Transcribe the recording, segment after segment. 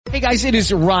Hey guys, it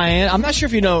is Ryan. I'm not sure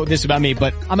if you know this about me,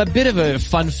 but I'm a bit of a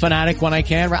fun fanatic when I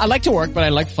can. I like to work, but I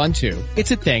like fun too.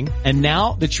 It's a thing. And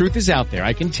now the truth is out there.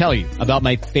 I can tell you about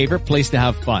my favorite place to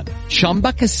have fun.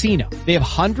 Chumba Casino. They have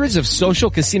hundreds of social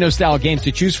casino style games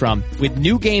to choose from with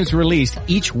new games released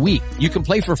each week. You can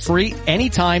play for free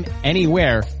anytime,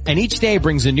 anywhere. And each day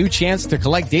brings a new chance to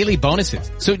collect daily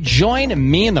bonuses. So join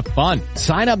me in the fun.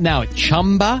 Sign up now at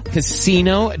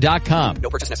ChumbaCasino.com. No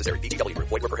purchase necessary. VGW Group.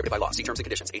 Void where prohibited by law. See terms and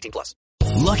conditions. 18+.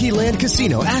 Lucky Land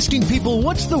Casino, asking people,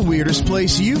 what's the weirdest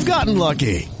place you've gotten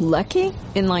lucky? Lucky?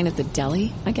 In line at the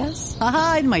deli, I guess?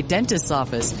 Aha, in my dentist's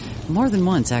office. More than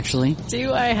once, actually.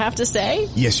 Do I have to say?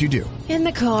 Yes, you do. In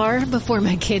the car before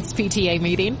my kids' PTA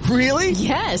meeting. Really?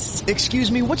 Yes. Excuse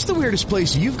me, what's the weirdest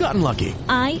place you've gotten lucky?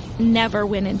 I never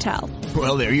win and tell.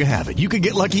 Well, there you have it. You can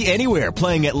get lucky anywhere,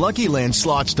 playing at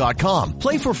LuckyLandSlots.com.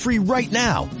 Play for free right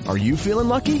now. Are you feeling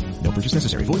lucky? No purchase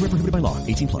necessary. Void where prohibited by law.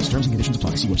 18+. Terms and conditions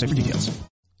apply. See website for details.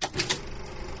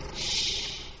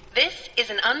 This is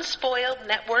an Unspoiled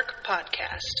Network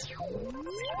podcast.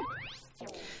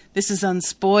 This is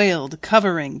Unspoiled,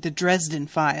 covering the Dresden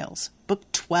Files, Book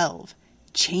 12,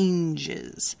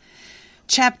 Changes,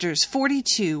 Chapters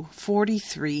 42,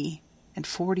 43, and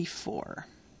 44.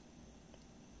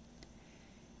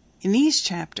 In these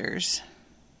chapters,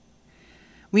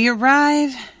 we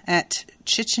arrive at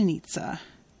Chichen Itza,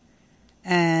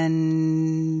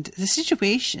 and the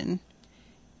situation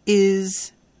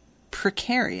is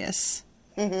precarious.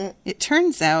 Mm-hmm. It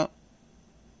turns out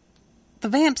the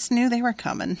Vamps knew they were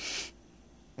coming.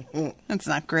 That's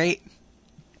not great.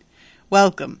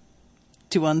 Welcome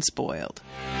to Unspoiled.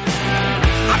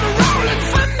 I'm a rolling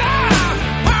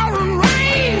thunder, pouring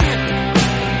rain.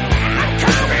 I'm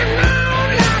coming on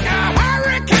like a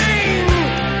hurricane.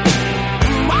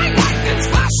 My lightning's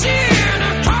flashing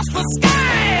across the sky.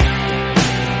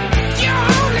 You're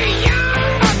only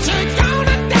young, but you're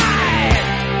gonna die.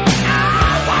 I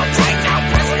won't take no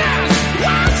prisoners,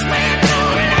 won't spare no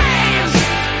lives.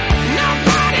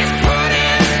 Nobody's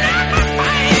putting up a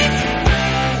fight. I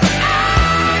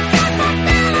got my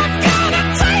bill, I'm gonna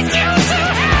take you to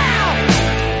hell.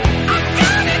 I'm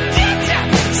gonna get you,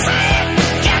 say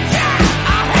get you a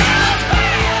hell's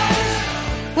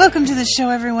bells. Welcome to the show,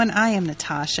 everyone. I am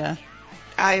Natasha.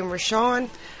 I am Rashawn.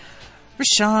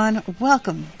 Rashawn,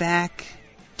 welcome back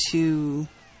to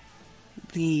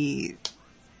the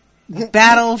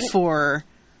battle for...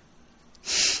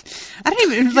 I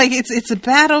don't even... Like, it's a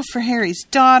battle for Harry's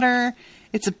daughter.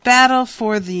 It's a battle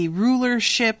for the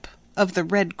rulership of the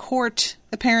Red Court,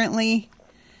 apparently.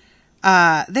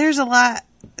 There's a lot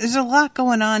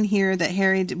going on here that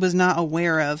Harry was not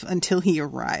aware of until he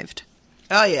arrived.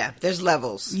 Oh yeah, there's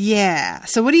levels. Yeah.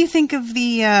 So what do you think of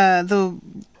the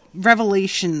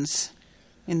revelations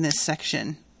in this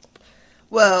section?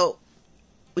 Well,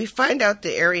 we find out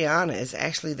that Ariana is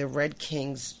actually the Red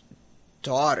King's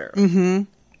daughter. Mm-hmm.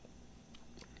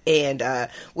 And,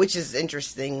 which is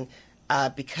interesting,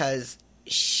 because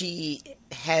she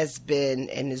has been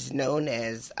and is known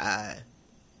as,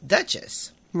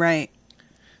 Duchess. Right.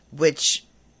 Which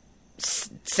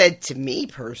said to me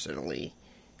personally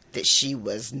that she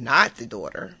was not the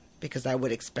daughter, because I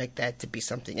would expect that to be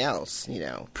something else, you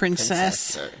know.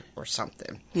 Princess. Or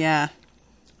something. Yeah.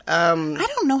 I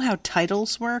don't know how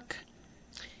titles work.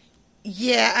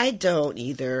 Yeah, I don't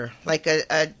either. Like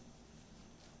a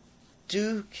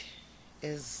duke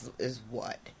is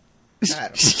what? I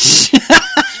don't know.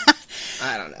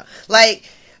 I don't know. Like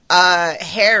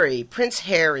Harry, Prince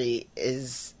Harry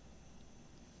is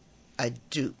a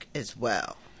duke as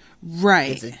well.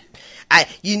 Right. I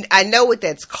know what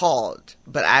that's called,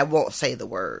 but I won't say the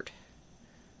word.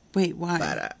 Wait, why?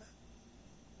 But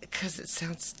because it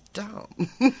sounds dumb.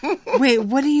 Wait,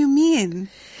 what do you mean?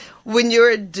 When you're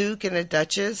a duke and a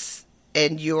duchess,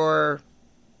 and you're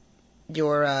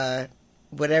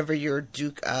whatever you're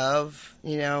duke of,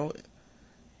 you know,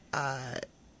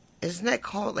 isn't that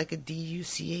called like a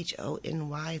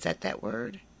Duchony? Is that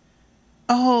word?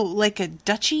 Oh, like a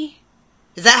duchy?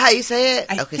 Is that how you say it?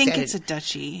 I think it's a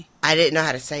duchy. I didn't know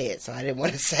how to say it, so I didn't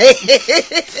want to say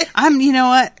it. You know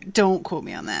what? Don't quote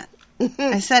me on that.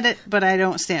 I said it, but I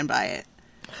don't stand by it.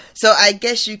 So I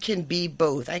guess you can be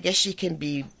both. I guess you can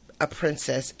be a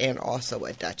princess and also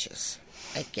a duchess.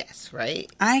 I guess, right?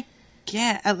 I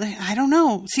don't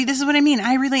know. See, this is what I mean.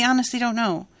 I really honestly don't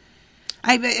know.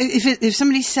 If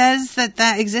somebody says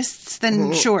that exists,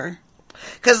 then sure.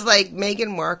 Because, like,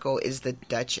 Meghan Markle is the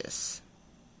duchess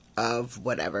of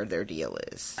whatever their deal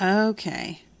is.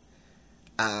 Okay.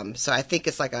 So I think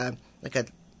it's like a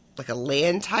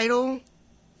land title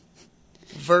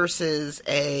versus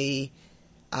a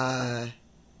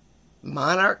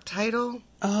monarch title.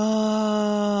 Oh.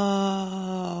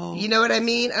 You know what I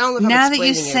mean? I don't know if now I'm that you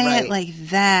explaining say right. it like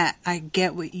that, I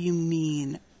get what you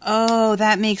mean. Oh,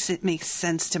 that makes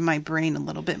sense to my brain a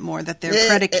little bit more, that they're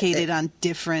predicated on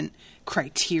different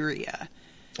criteria.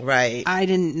 Right. I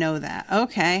didn't know that.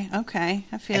 Okay.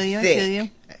 I feel you.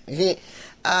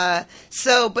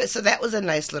 So that was a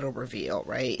nice little reveal,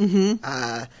 right?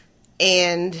 Mm-hmm.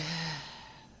 And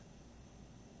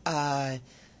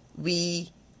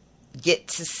we get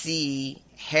to see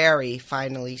Harry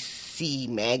finally see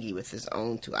Maggie with his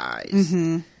own two eyes.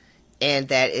 Mm-hmm. And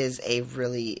that is a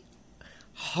really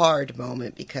hard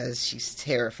moment because she's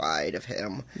terrified of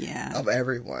him, of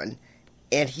everyone.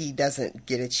 And he doesn't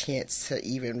get a chance to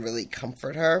even really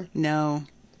comfort her. No.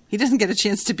 He doesn't get a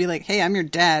chance to be like, hey, I'm your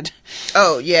dad.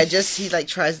 Oh, yeah, just he like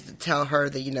tries to tell her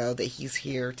that, you know, that he's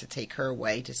here to take her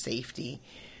away to safety.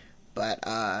 But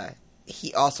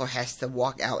he also has to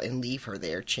walk out and leave her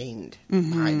there chained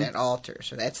behind that altar.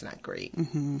 So that's not great.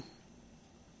 Mm-hmm.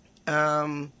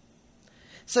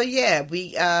 So yeah,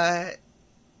 we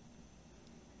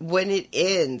when it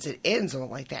ends on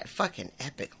like that fucking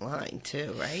epic line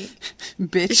too, right?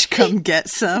 Bitch, come get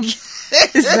some.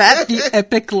 Is that the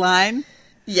epic line?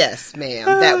 Yes, ma'am.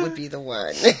 That would be the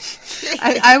one.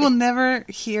 I will never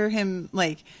hear him,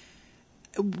 like,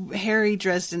 Harry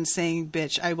Dresden saying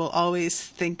bitch. I will always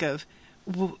think of,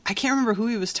 I can't remember who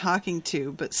he was talking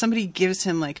to, but somebody gives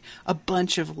him, like, a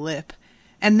bunch of lip.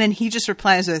 And then he just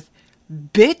replies with,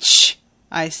 bitch,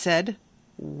 I said,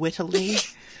 wittily.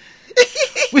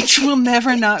 Which will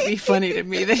never not be funny to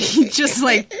me, that he just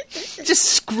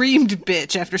screamed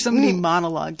bitch after somebody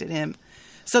monologued at him.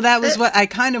 So that was what I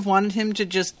kind of wanted him to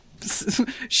just.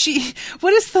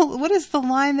 What is the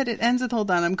line that it ends with? Hold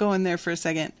on, I'm going there for a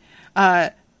second.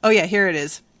 Oh yeah, here it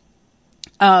is.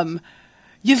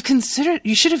 You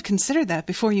should have considered that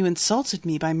before you insulted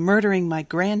me by murdering my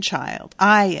grandchild.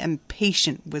 I am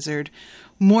patient, wizard.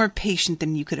 More patient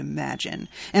than you could imagine.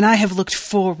 And I have looked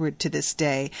forward to this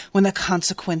day when the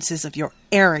consequences of your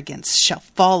arrogance shall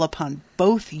fall upon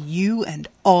both you and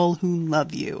all who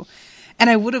love you. And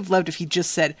I would have loved if he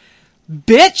just said,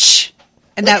 bitch!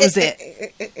 And that was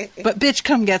it. But bitch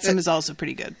come get some is also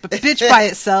pretty good. But bitch by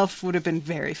itself would have been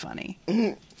very funny.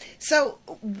 Mm-hmm. So,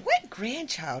 what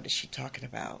grandchild is she talking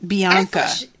about? Bianca.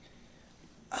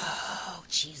 Oh,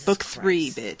 Jesus Book Christ.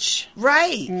 3, bitch.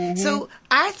 Right. Mm-hmm. So,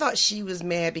 I thought she was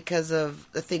mad because of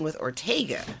the thing with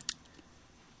Ortega.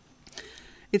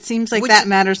 It seems like that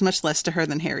matters much less to her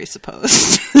than Harry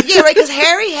supposed. Yeah, right, because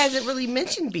Harry hasn't really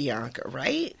mentioned Bianca,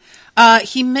 right?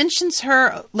 He mentions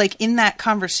her, like, in that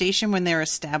conversation when they're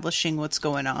establishing what's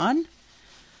going on.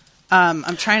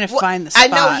 I'm trying to find the spot.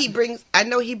 I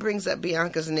know he brings up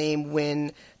Bianca's name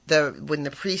when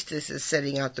the priestess is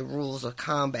setting out the rules of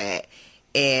combat,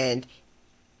 and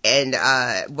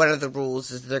one of the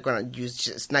rules is they're going to use,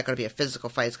 it's not going to be a physical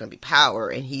fight, it's going to be power,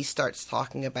 and he starts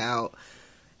talking about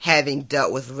having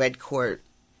dealt with Red Court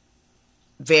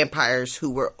vampires who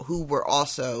were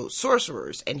also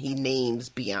sorcerers, and he names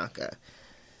Bianca.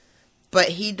 But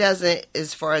he doesn't,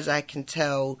 as far as I can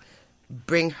tell,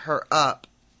 bring her up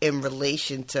in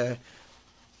relation to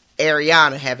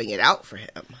Ariana having it out for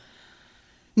him.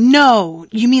 No,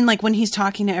 you mean like when he's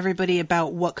talking to everybody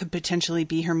about what could potentially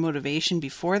be her motivation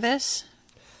before this?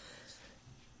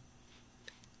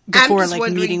 Before,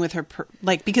 like, meeting with her,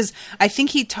 because I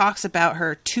think he talks about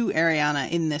her to Ariana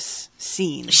in this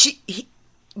scene.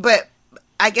 But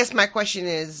I guess my question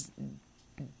is,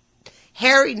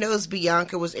 Harry knows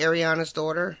Bianca was Ariana's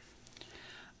daughter?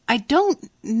 I don't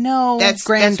know. Granddaughter.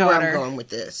 That's where I'm going with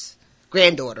this.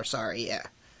 Granddaughter, sorry, yeah.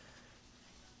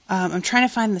 I'm trying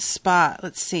to find the spot.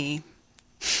 Let's see.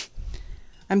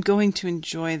 I'm going to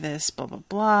enjoy this, blah, blah,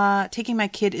 blah. Taking my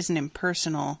kid isn't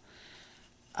impersonal.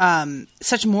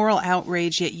 Such moral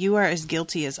outrage, yet you are as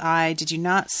guilty as I. Did you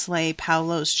not slay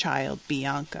Paolo's child,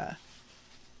 Bianca?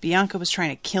 Bianca was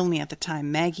trying to kill me at the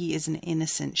time. Maggie is an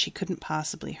innocent. She couldn't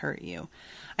possibly hurt you.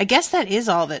 I guess that is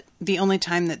the only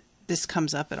time that this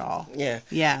comes up at all. Yeah.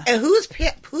 Yeah. And who's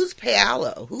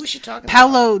Paolo? Who is she talking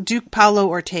about? Duke Paolo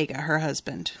Ortega, her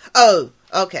husband. Oh,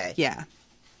 okay. Yeah.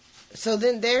 So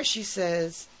then there she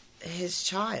says, his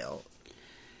child.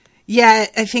 Yeah,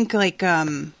 I think, like,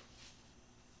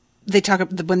 they talk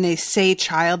about, when they say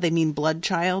child, they mean blood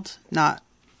child, not,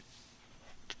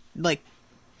 like...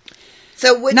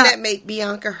 So wouldn't that make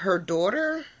Bianca her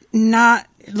daughter? Not,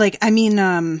 like, I mean,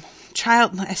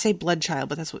 child, I say blood child,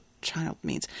 but that's what child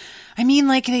means. I mean,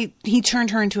 like, he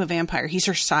turned her into a vampire. He's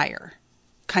her sire,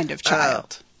 kind of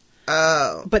child.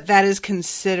 Oh. But that is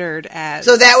considered as...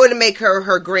 So that would make her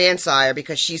her grandsire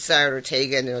because she sired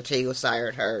Ortega and then Ortega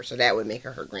sired her. So that would make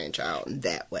her her grandchild in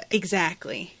that way.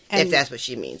 Exactly. If that's what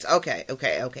she means. Okay.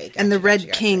 Gotcha, and the Red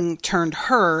gotcha. King turned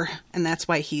her, and that's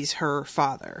why he's her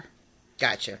father.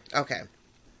 Gotcha. Okay.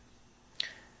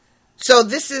 So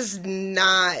this is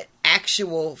not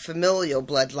actual familial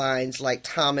bloodlines like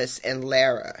Thomas and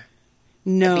Lara.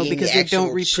 No, being because the they don't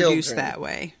actual reproduce children. that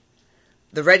way.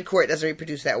 The Red Court doesn't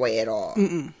reproduce that way at all.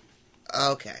 Mm-mm.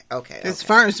 Okay. As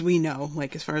far as we know,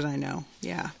 like as far as I know,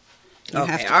 yeah. You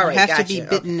Okay, have to, all right, you have to be gotcha,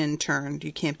 bitten and turned.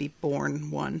 You can't be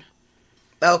born one.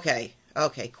 Okay,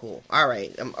 cool. All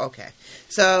right. Okay.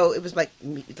 So it was like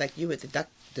you with the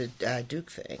Duke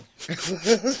thing.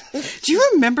 Do you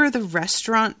remember the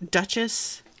restaurant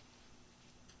Duchess?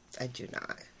 I do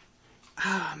not.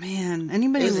 Oh man,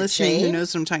 anybody It was a listening who chain?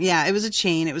 knows what I'm talking? Yeah, it was a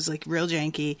chain. It was like real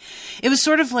janky. It was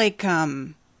sort of like,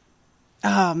 oh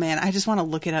man, I just want to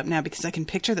look it up now because I can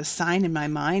picture the sign in my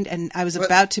mind. And I was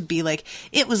about to be like,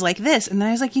 it was like this, and then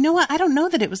I was like, you know what? I don't know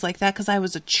that it was like that because I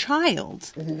was a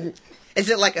child. Is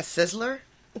it like a Sizzler?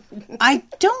 I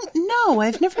don't know.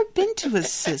 I've never been to a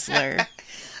Sizzler.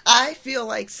 I feel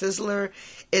like Sizzler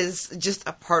is just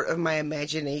a part of my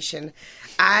imagination.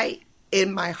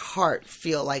 In my heart,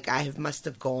 feel like I must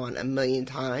have gone a million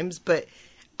times, but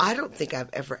I don't think I've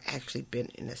ever actually been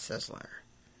in a Sizzler.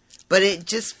 But it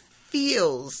just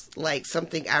feels like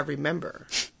something I remember,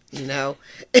 you know?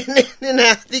 And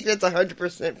I think that's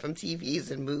 100% from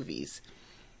TVs and movies.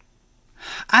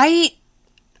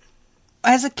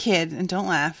 As a kid, and don't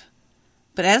laugh,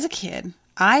 but as a kid,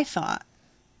 I thought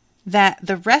that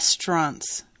the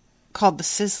restaurants called the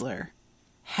Sizzler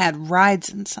had rides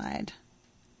inside.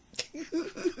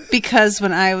 Because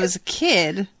when I was a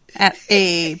kid at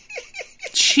a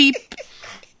cheap...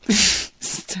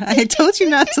 I told you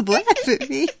not to laugh at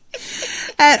me.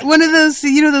 At one of those,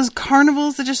 those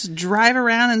carnivals that just drive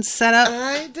around and set up.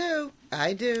 I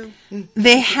do.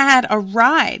 They had a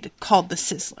ride called the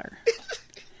Sizzler.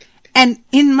 And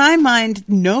in my mind,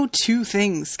 no two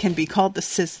things can be called the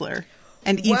Sizzler.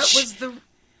 And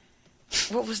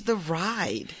What was the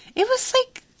ride? It was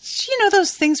like,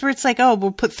 those things where it's like, oh,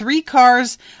 we'll put 3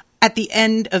 cars at the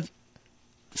end of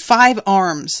 5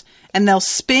 arms, and they'll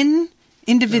spin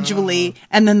individually,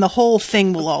 and then the whole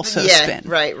thing will also spin.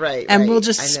 Right. And we'll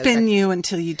just I know spin exactly. you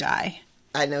until you die.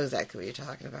 I know exactly what you're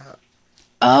talking about.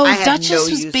 Oh, I have Duchess no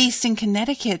was use- based in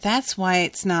Connecticut. That's why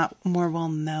it's not more well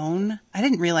known. I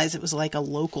didn't realize it was like a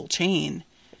local chain.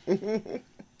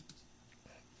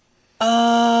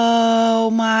 Oh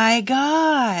my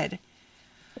God.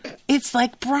 It's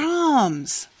like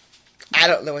Brahms. I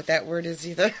don't know what that word is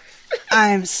either.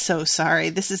 I'm so sorry.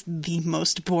 This is the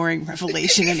most boring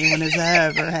revelation anyone has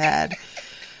ever had.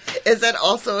 Is that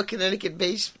also a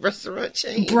Connecticut-based restaurant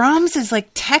chain? Brahms is like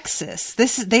Texas.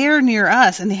 They are near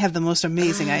us, and they have the most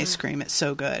amazing ice cream. It's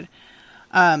so good.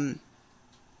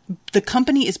 The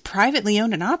company is privately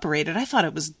owned and operated. I thought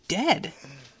it was dead.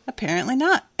 Apparently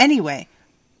not. Anyway,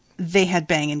 they had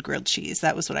banging grilled cheese.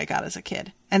 That was what I got as a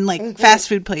kid. And fast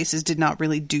food places did not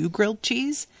really do grilled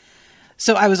cheese.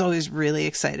 So I was always really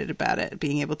excited about it,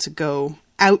 being able to go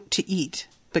out to eat,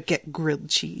 but get grilled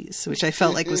cheese, which I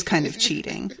felt like was kind of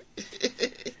cheating.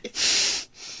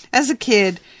 As a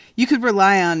kid, you could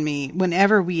rely on me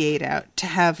whenever we ate out to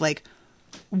have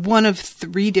one of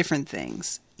 3 different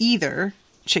things. Either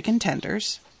chicken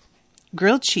tenders,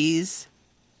 grilled cheese,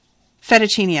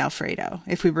 fettuccine Alfredo,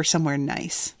 if we were somewhere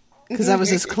nice. Because that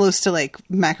was as close to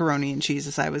macaroni and cheese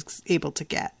as I was able to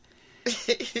get.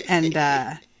 And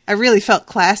I really felt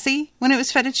classy when it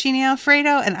was fettuccine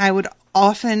Alfredo, and I would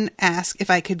often ask if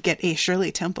I could get a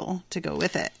Shirley Temple to go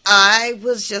with it. I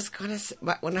was just going to say,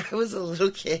 when I was a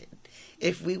little kid,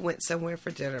 if we went somewhere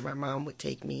for dinner, my mom would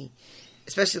take me,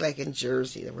 especially in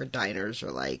Jersey, where diners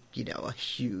are a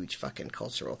huge fucking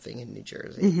cultural thing in New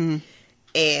Jersey. Mm-hmm.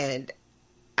 And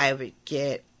I would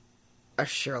get a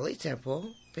Shirley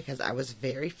Temple because I was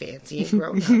very fancy and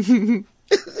grown up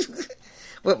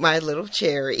with my little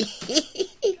cherry.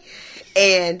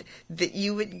 And that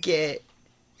you would get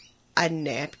a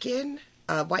napkin,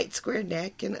 a white square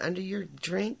napkin under your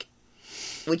drink,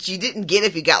 which you didn't get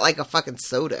if you got a fucking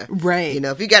soda. Right.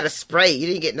 If you got a Sprite, you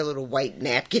didn't get no little white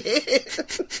napkin.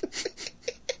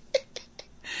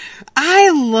 I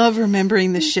love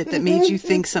remembering the shit that made you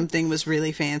think something was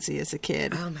really fancy as a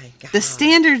kid. Oh my God. The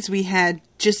standards we had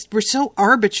just were so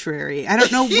arbitrary. I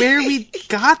don't know where we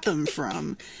got them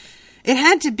from. It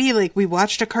had to be we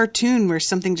watched a cartoon where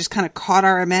something just kind of caught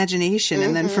our imagination.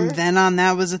 And then from then on,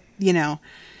 that was,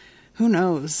 who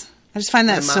knows? I just find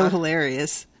that so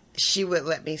hilarious. She would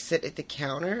let me sit at the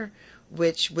counter,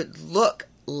 which would look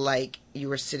like you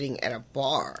were sitting at a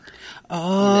bar.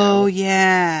 Oh,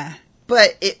 yeah.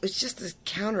 But it was just a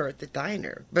counter at the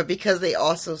diner. But because they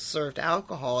also served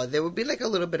alcohol, there would be like a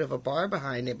little bit of a bar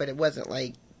behind it, but it wasn't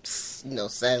like,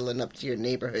 saddling up to your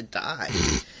neighborhood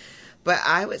dive. But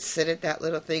I would sit at that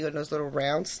little thing on those little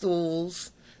round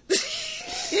stools.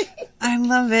 I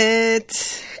love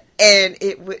it. And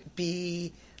it would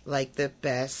be like the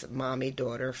best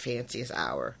mommy-daughter fanciest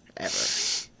hour ever.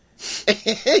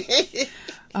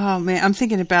 Oh, man. I'm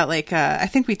thinking about, like, I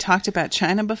think we talked about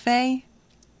China Buffet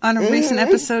on a recent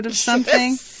episode of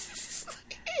something. Yes.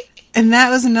 And that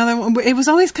was another one. It was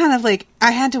always kind of like,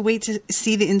 I had to wait to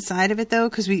see the inside of it, though,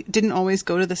 because we didn't always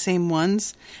go to the same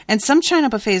ones. And some China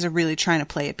buffets are really trying to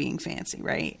play at being fancy,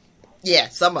 right? Yeah,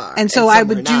 some are. And so some I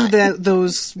would are do not.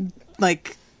 those,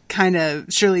 like, kind of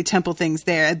Shirley Temple things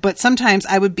there. But sometimes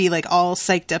I would be, like, all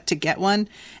psyched up to get one.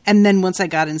 And then once I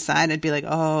got inside, I'd be like,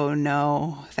 oh,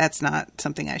 no, that's not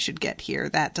something I should get here.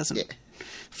 That doesn't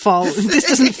fall. This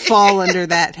doesn't fall under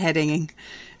that heading.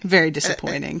 Very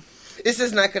disappointing. This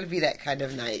is not going to be that kind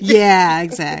of night. Yeah,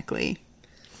 exactly.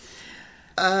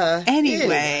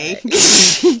 Anyway.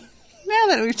 Now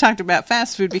that we've talked about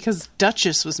fast food, because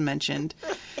Duchess was mentioned,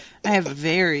 I have a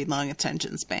very long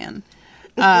attention span.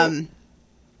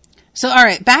 So, all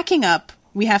right, backing up,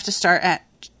 we have to start at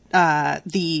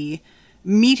the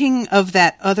meeting of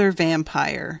that other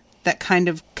vampire that kind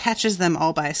of catches them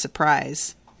all by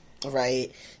surprise.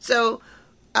 Right. So,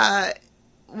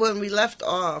 when we left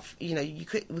off, we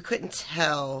couldn't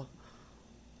tell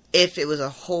if it was a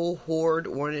whole horde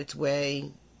on its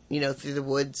way, through the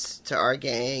woods to our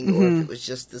gang, or if it was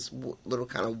just this little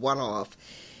kind of one-off.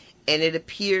 And it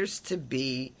appears to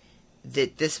be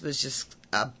that this was just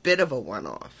a bit of a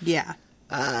one-off. Yeah.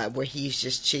 Where he's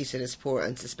just chasing this poor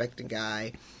unsuspecting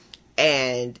guy.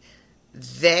 And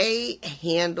they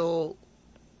handle,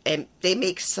 and they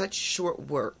make such short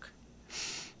work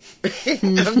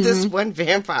of this one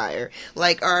vampire.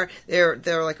 Like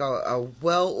they're like a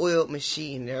well-oiled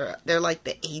machine. They're like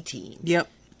the A-Team. Yep.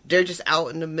 They're just out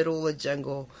in the middle of the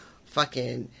jungle,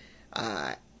 fucking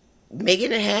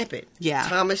making it happen. Yeah.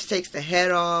 Thomas takes the head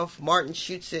off. Martin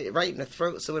shoots it right in the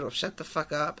throat so it'll shut the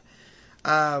fuck up.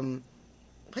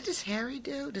 What does Harry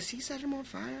do? Does he set him on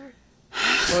fire?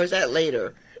 Or is that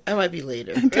later? That might be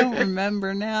later. I don't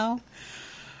remember now.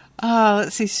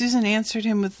 Let's see. Susan answered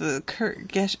him with a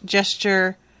curt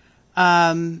gesture.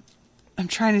 I'm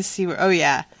trying to see where... Oh,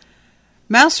 yeah.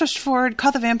 Mouse rushed forward,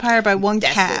 caught the vampire by one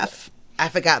calf. I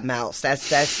forgot Mouse.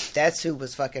 That's who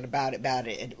was fucking about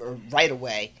it right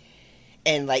away.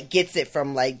 And, like, gets it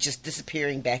from, like, just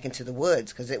disappearing back into the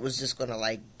woods. Because it was just going to,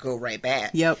 like, go right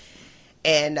back. Yep.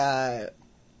 And,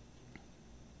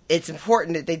 it's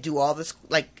important that they do all this,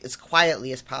 like, as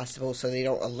quietly as possible so they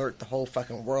don't alert the whole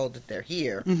fucking world that they're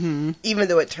here. Mm-hmm. Even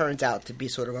though it turns out to be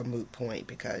sort of a moot point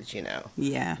because,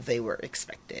 yeah, they were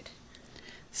expected.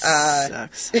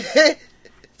 Sucks.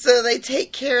 So they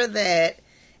take care of that,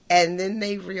 and then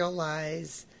they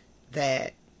realize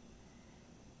that,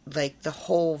 like, the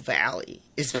whole valley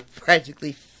is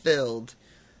practically filled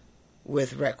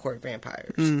with Red Court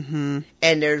vampires. Mm-hmm.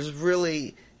 And there's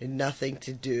really nothing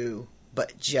to do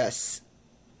but just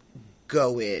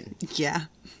go in. Yeah.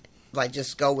 Like,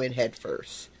 just go in head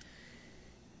first.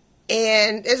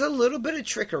 And there's a little bit of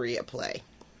trickery at play.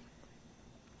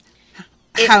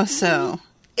 How so?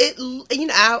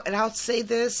 And I'll say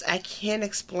this, I can't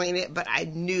explain it, but I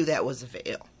knew that was a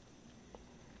veil.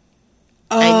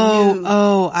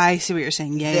 I see what you're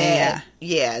saying. Yeah.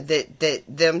 That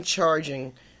them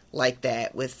charging like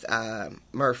that with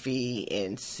Murphy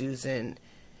and Susan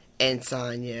and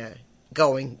Sonia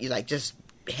going, like, just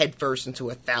head first into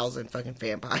 1,000 fucking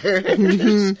vampires.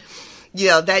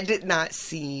 Mm-hmm. That did not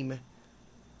seem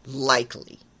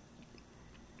likely.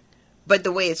 But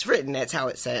the way it's written, that's how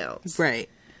it sounds. Right.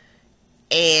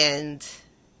 And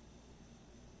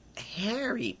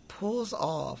Harry pulls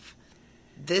off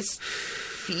this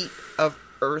feat of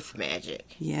earth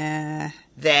magic. Yeah.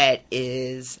 That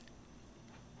is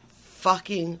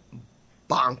fucking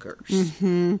bonkers.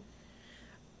 Mm-hmm.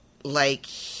 Like,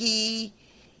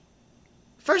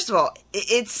 first of all,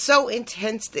 it's so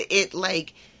intense that it,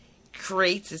 like,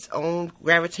 creates its own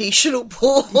gravitational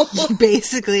pull.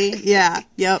 Basically, yeah.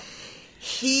 Yep.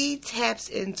 He taps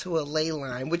into a ley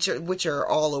line, which are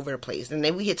all over the place. And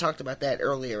then we had talked about that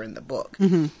earlier in the book.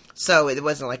 Mm-hmm. So it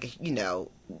wasn't like,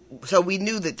 so we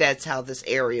knew that that's how this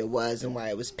area was and why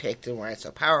it was picked and why it's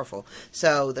so powerful.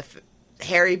 So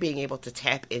Harry being able to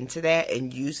tap into that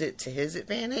and use it to his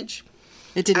advantage.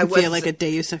 It didn't feel like a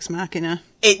Deus Ex Machina.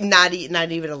 Not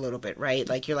even a little bit, right?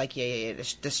 Like, you're like, yeah,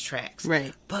 this tracks.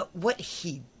 Right. But what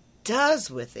he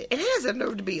does with it. It has a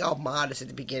nerve to be all modest at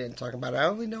the beginning, talking about, I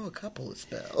only know a couple of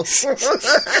spells.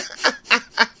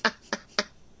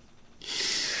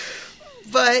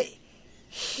 But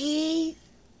he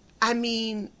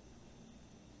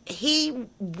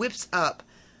whips up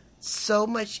so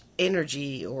much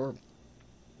energy, or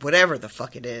whatever the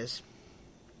fuck it is,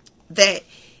 that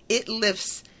it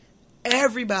lifts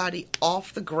everybody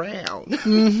off the ground.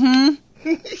 Mm-hmm.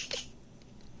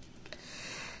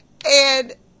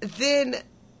 And then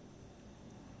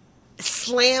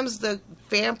slams the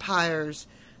vampires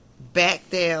back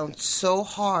down so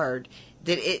hard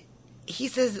that he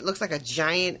says it looks like a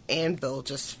giant anvil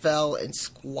just fell and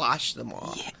squashed them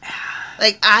all. Yeah.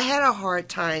 Like, I had a hard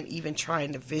time even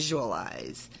trying to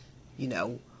visualize,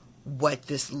 what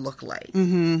this looked like.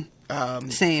 Mm-hmm.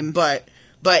 Same. But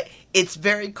it's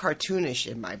very cartoonish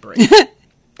in my brain.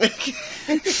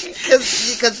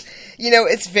 Because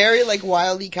it's very like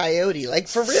Wile E. Coyote, like,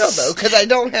 for real though, because I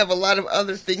don't have a lot of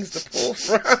other things to pull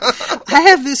from. I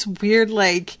have this weird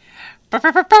like the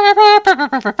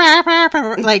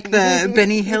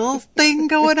Benny Hill thing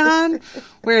going on,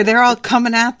 where they're all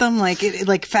coming at them like it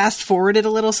like fast forwarded a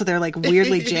little, so they're like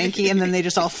weirdly janky, and then they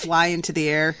just all fly into the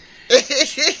air.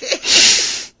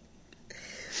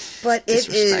 But it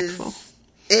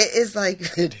is like,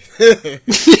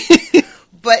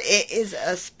 but it is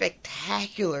a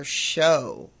spectacular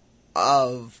show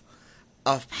of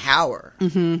power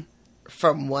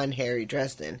from one Harry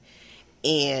Dresden.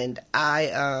 And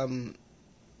I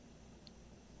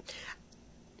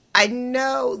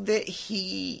know that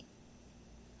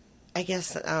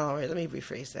let me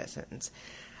rephrase that sentence.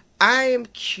 I am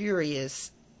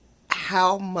curious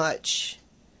how much,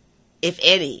 if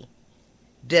any,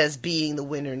 does being the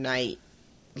Winter Knight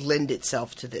lend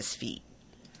itself to this feat?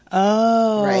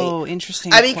 Oh, right?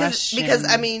 Interesting. I mean, question. because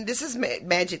this is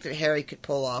magic that Harry could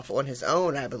pull off on his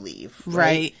own, I believe.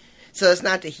 Right. So it's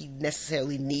not that he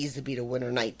necessarily needs to be the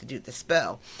Winter Knight to do the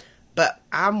spell. But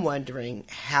I'm wondering,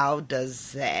 how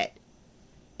does that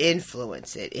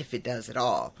influence it, if it does at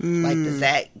all? Like, does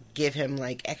that give him,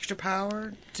 like, extra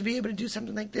power to be able to do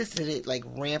something like this? Did it, like,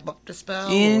 ramp up the spell?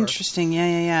 Interesting.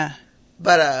 Yeah.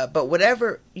 But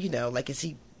whatever, is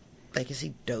he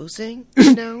dosing?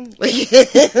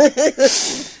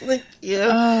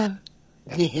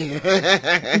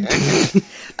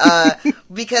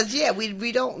 Because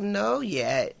we don't know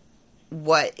yet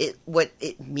what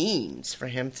it means for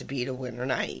him to be the Winter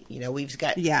Knight.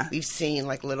 We've seen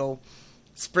like little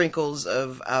sprinkles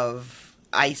of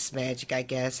ice magic, I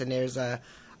guess, and there's a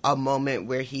moment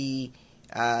where he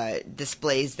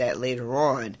displays that later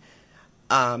on.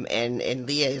 And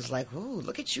Leah is like, "Ooh,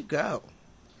 look at you go.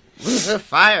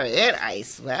 Fire and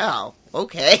ice. Wow.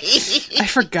 Okay." I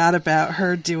forgot about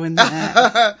her doing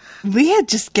that. Leah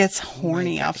just gets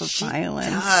horny off of violence.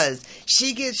 She does.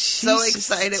 She gets so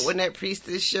excited when that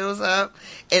priestess shows up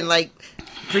and, like,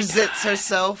 presents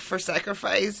herself for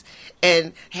sacrifice.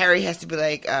 And Harry has to be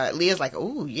like, Leah's like,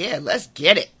 "Ooh, yeah, let's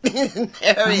get it." And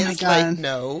Harry is like,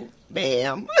 "No,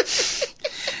 ma'am."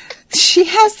 She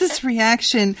has this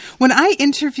reaction. When I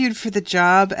interviewed for the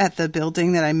job at the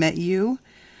building that I met you,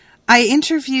 I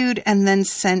interviewed and then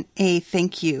sent a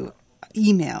thank you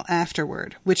email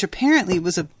afterward, which apparently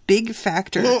was a big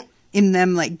factor in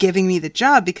them like giving me the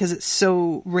job, because it's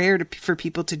so rare for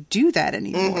people to do that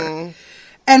anymore.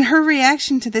 And her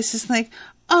reaction to this is like,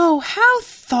 "Oh, how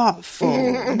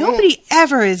thoughtful. Nobody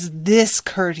ever is this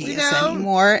courteous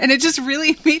anymore." And it just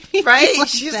really made me feel like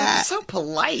she's that. Like, so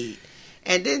polite.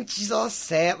 And then she's all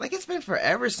sad. Like, it's been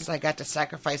forever since I got to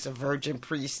sacrifice a virgin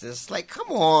priestess. Like,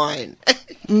 come on.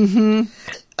 I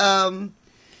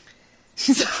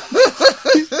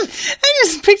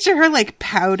just picture her, like,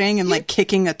 pouting and, like,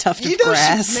 kicking a tuft of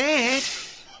grass. She's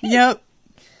mad. Yep.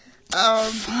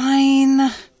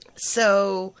 Fine.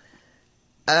 So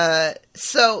the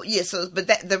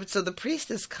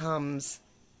priestess comes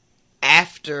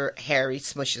after Harry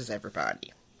smushes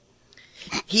everybody.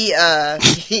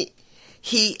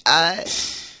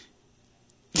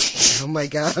 Oh my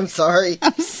god, I'm sorry.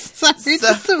 I'm sorry,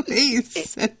 just the way you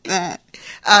said that.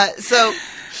 So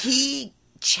he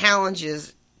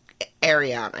challenges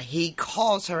Ariana. He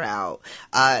calls her out.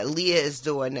 Leah is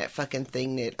doing that fucking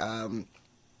thing that, God,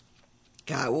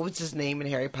 what was his name in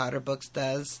Harry Potter books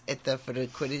does for the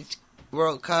Quidditch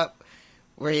World Cup,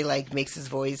 where he, like, makes his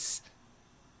voice...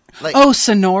 Like,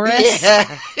 sonorous?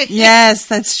 Yeah. Yes,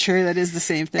 that's true. That is the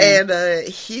same thing. And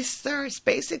he starts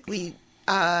basically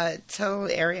telling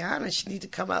Ariana she needs to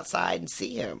come outside and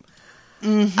see him.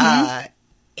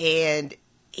 And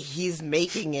he's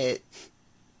making it,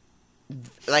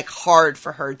 like, hard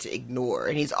for her to ignore.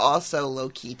 And he's also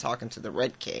low-key talking to the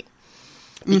Red King.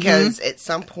 Because at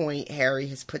some point, Harry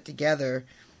has put together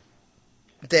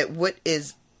that what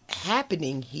is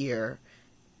happening here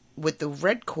with the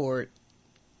Red Court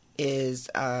is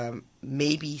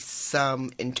maybe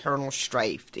some internal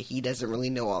strife that he doesn't really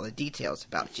know all the details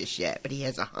about just yet, but he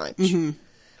has a hunch.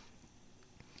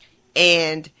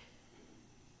 And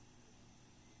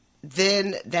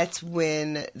then that's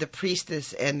when the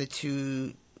priestess and the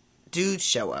two dudes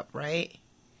show up, right?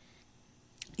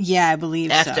 Yeah, I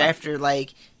believe so. After,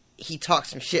 like, he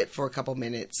talks some shit for a couple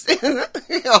minutes,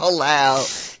 all loud.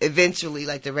 Eventually,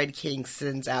 like, the Red King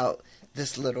sends out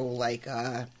this little, like,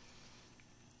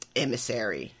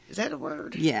 emissary. Is that a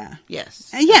word? Yeah.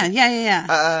 Yes.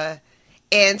 Yeah.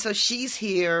 And so she's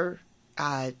here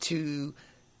to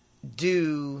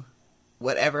do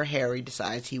whatever Harry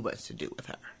decides he wants to do with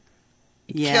her.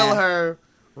 Yeah. Kill her,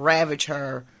 ravage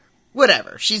her,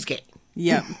 whatever. She's game.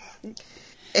 Yep.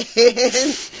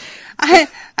 And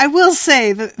I will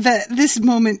say that this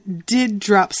moment did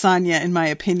drop Sonya, in my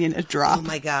opinion, a drop. oh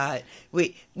my god.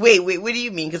 Wait, what do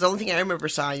you mean? Because the only thing I remember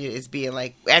Sonya is being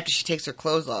like, after she takes her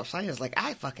clothes off, Sonya's like,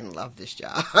 I fucking love this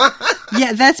job.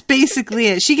 Yeah, that's basically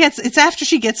it. It's after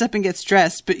she gets up and gets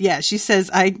dressed, but yeah, she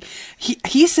says,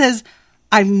 he says,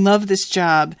 I love this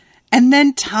job. And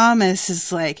then Thomas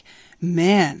is like,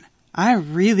 man, I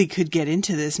really could get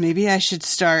into this. Maybe I should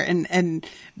start. And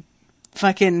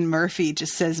fucking Murphy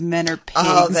just says men are pigs.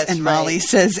 Oh, that's and right. Molly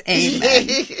says amen.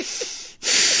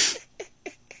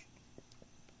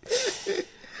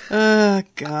 Oh,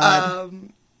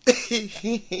 God.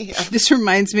 This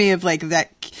reminds me of like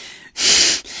that.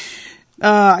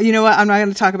 You know what? I'm not going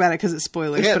to talk about it because it's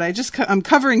spoilers, but I'm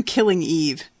covering Killing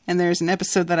Eve, and there's an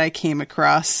episode that I came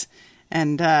across,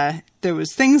 and there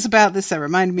was things about this that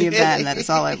reminded me of that, and that is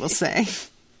all I will say.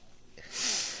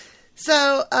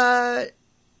 So,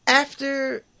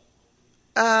 after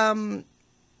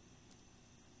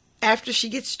she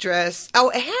gets dressed,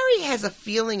 Harry has a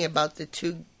feeling about the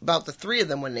three of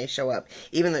them when they show up,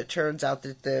 even though it turns out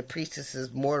that the priestess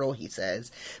is mortal, he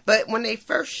says. But when they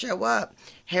first show up,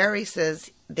 Harry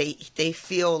says they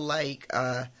feel like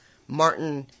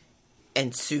Martin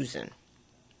and Susan.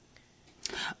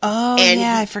 Oh, and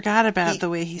yeah, I forgot about the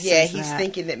way he says that. Yeah, he's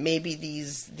thinking that maybe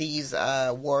these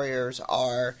warriors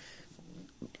are,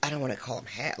 I don't want to call them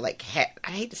I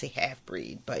hate to say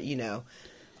half-breed, but, you know,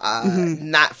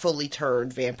 not fully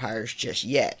turned vampires just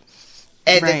yet.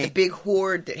 And that the big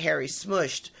horde that Harry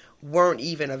smushed weren't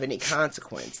even of any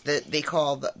consequence. That they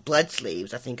call the blood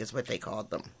slaves, I think is what they called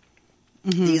them.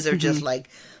 These are just like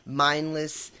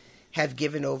mindless, have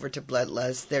given over to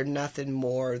bloodlust. They're nothing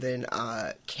more than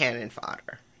cannon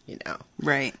fodder, you know.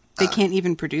 Right. They can't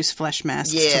even produce flesh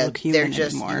masks to look human they're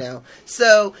just, anymore. You know.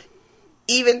 So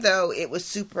even though it was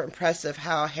super impressive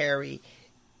how Harry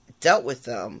dealt with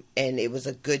them, and it was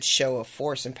a good show of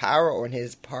force and power on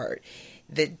his part,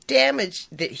 the damage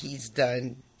that he's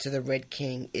done to the Red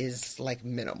King is like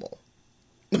minimal.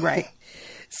 Right.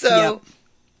 So,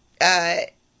 the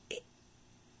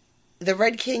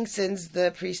Red King sends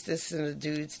the priestess and the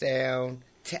dudes down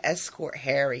to escort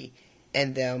Harry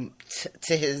and them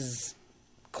to his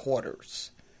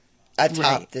quarters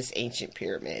atop this ancient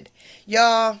pyramid.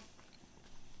 Y'all,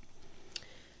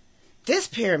 this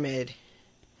pyramid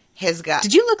has got...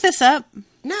 Did you look this up?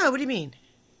 No, what do you mean?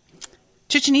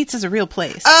 Chichen Itza is a real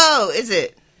place. Oh, is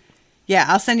it? Yeah,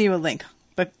 I'll send you a link.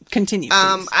 But continue,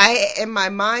 please. In my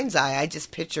mind's eye, I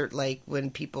just pictured, like,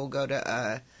 when people go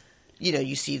to, you know,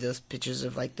 you see those pictures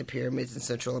of, like, the pyramids in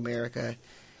Central America,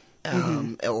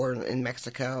 or in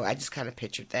Mexico. I just kind of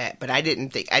pictured that. But I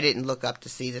didn't look up to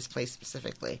see this place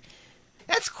specifically.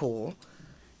 That's cool.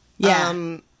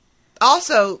 Yeah.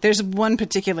 Also, there's one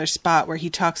particular spot where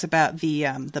he talks about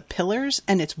the pillars,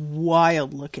 and it's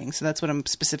wild looking. So that's what I'm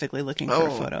specifically looking for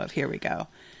a photo of. Here we go.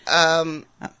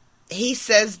 He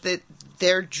says that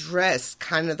they're dressed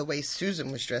kind of the way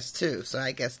Susan was dressed too. So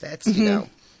I guess that's, you know,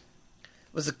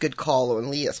 was a good call on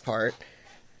Leah's part.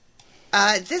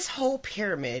 This whole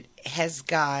pyramid has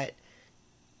got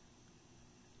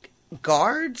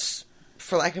guards,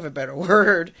 for lack of a better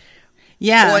word.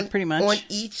 Yeah, pretty much. On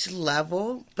each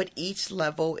level, but each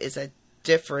level is a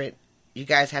different, you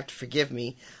guys have to forgive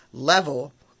me,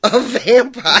 level of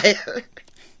vampire.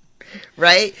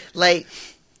 Right? Like,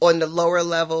 on the lower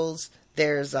levels,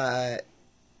 there's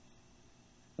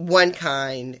one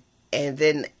kind, and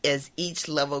then as each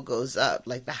level goes up,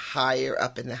 like the higher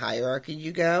up in the hierarchy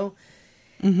you go,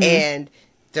 and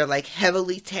they're like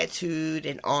heavily tattooed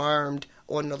and armed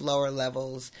on the lower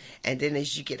levels, and then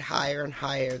as you get higher and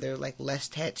higher, they're like less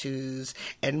tattoos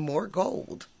and more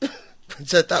gold,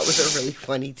 which I thought was a really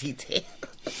funny detail.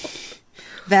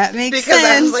 That makes because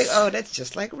sense. I was like, oh, that's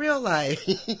just like real life.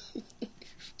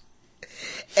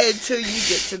 Until you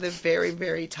get to the very,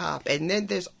 very top. And then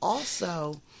there's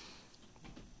also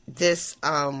this,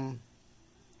 what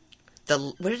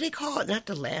do they call it? Not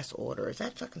the Last Order. Is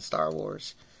that fucking Star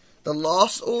Wars? The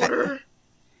Lost Order?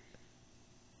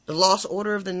 The Lost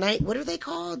Order of the Night? What are they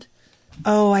called?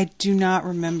 Oh, I do not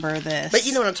remember this. But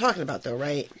you know what I'm talking about, though,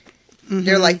 right? Mm-hmm.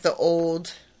 They're like the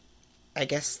old, I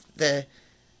guess, the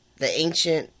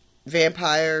ancient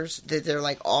vampires. They're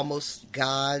like almost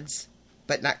gods,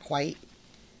 but not quite.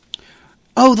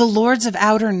 Oh, the Lords of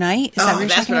Outer Night? Is that what you're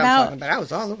talking about? I'm talking about. I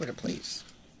was all over the place.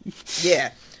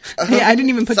 Yeah. Yeah, I didn't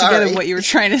even put together what you were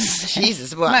trying to say.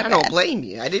 Jesus, well, I don't blame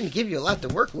you. I didn't give you a lot to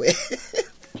work with.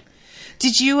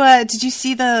 Did you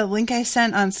see the link I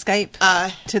sent on Skype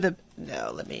to the?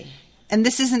 No, let me. And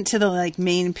this isn't to the like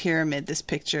main pyramid. This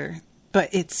picture, but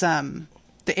it's the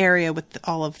area with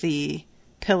all of the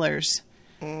pillars.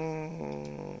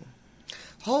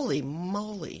 Holy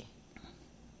moly!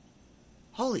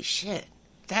 Holy shit!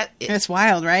 That's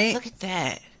wild, right? Look at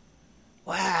that!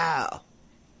 Wow.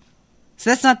 So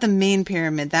that's not the main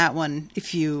pyramid. That one,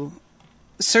 if you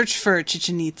search for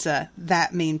Chichen Itza,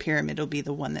 that main pyramid will be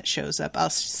the one that shows up.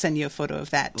 I'll send you a photo of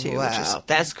that too. Wow, which is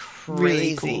that's crazy.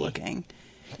 Really cool looking.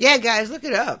 Yeah, guys, look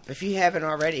it up if you haven't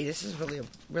already. This is really,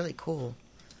 really cool.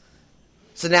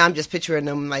 So now I'm just picturing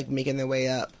them like making their way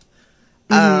up,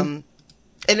 and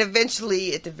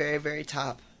eventually at the very, very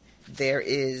top, there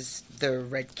is the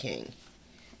Red King.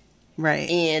 Right,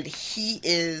 and he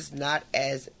is not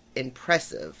as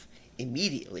impressive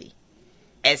immediately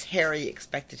as Harry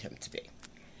expected him to be.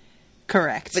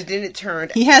 Correct. But then it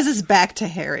turned... He has his back to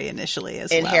Harry initially as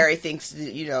well. And Harry thinks,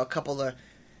 that,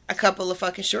 a couple of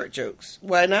fucking short jokes.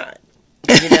 Why not?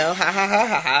 Ha ha ha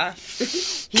ha ha.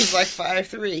 He's like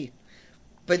 5'3".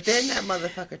 But then that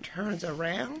motherfucker turns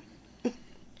around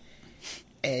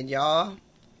and y'all,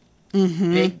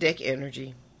 big dick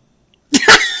energy.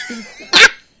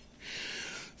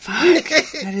 Fuck.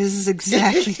 That is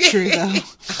exactly true, though.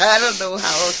 I don't know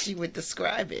how else you would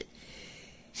describe it.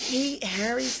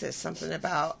 Harry says something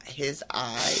about his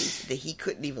eyes that he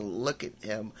couldn't even look at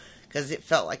him because it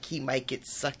felt like he might get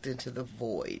sucked into the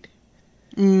void.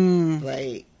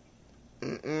 Like,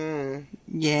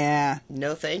 yeah.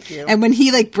 No, thank you. And when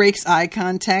he breaks eye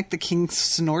contact, the king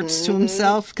snorts to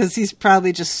himself because he's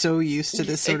probably just so used to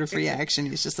this sort of reaction.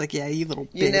 He's just like, yeah, you little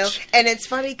bitch. And it's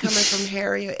funny coming from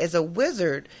Harry as a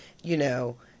wizard,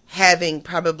 having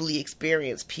probably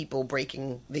experienced people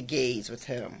breaking the gaze with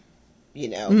him,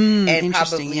 and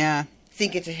probably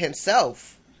thinking to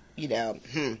himself,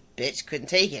 bitch couldn't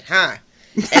take it, huh?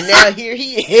 And now here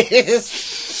he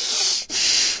is.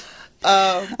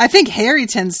 I think Harry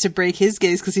tends to break his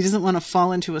gaze because he doesn't want to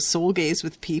fall into a soul gaze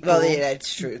with people. Well, yeah,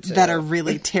 that's true too. That are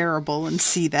really terrible and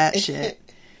see that shit.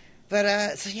 But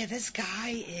this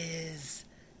guy is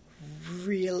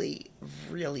really,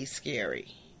 really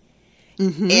scary.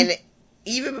 And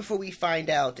even before we find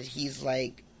out that he's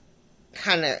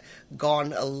kind of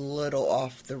gone a little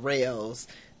off the rails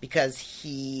because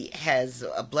he has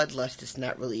a bloodlust that's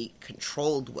not really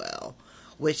controlled well,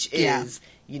 which is,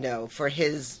 for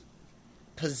his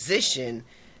position,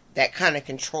 that kind of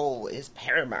control is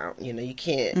paramount. You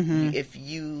can't,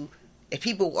 if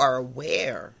people are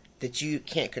aware that you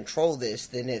can't control this,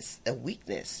 then it's a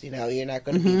weakness. You're not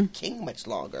going to be king much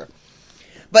longer.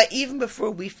 But even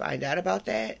before we find out about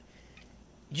that,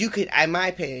 you could, in my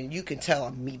opinion, you can tell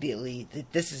immediately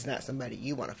that this is not somebody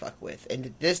you want to fuck with, and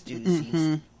that this dude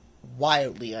seems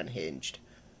wildly unhinged.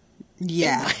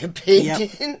 Yeah, in my opinion.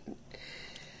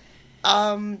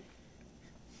 Yep.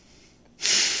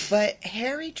 But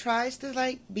Harry tries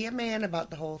to be a man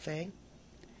about the whole thing,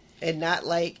 and not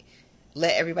let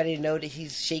everybody know that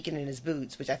he's shaking in his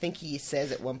boots, which I think he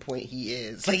says at one point he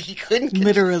is. He couldn't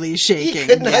literally shaking. He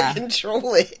could not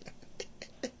control it.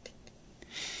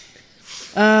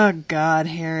 Oh God,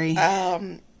 Harry.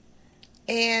 But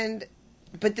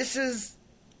this is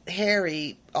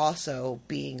Harry also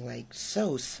being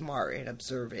so smart and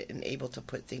observant and able to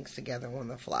put things together on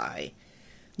the fly.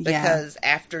 Because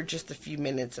after just a few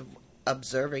minutes of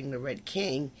observing the Red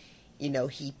King,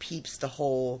 he peeps the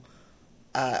whole,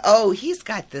 he's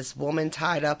got this woman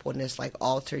tied up on this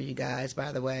altar, you guys,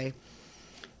 by the way,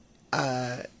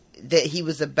 that he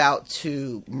was about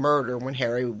to murder when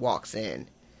Harry walks in.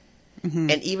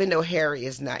 And even though Harry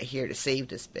is not here to save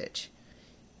this bitch,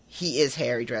 he is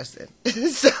Harry Dresden.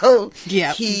 So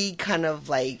he kind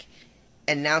of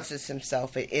announces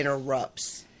himself and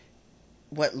interrupts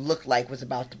what looked like was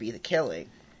about to be the killing.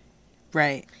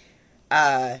 Right.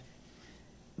 But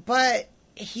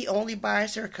he only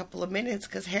buys her a couple of minutes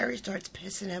because Harry starts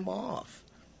pissing him off.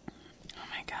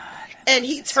 And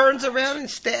he turns around and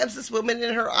stabs this woman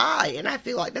in her eye. And I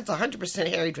feel like that's 100%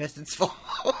 Harry Dresden's fault.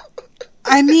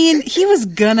 I mean, he was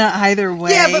gonna either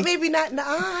way. Yeah, but maybe not in the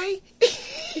eye.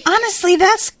 Honestly,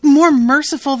 that's more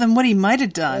merciful than what he might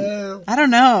have done. I don't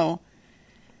know.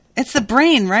 It's the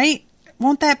brain, right?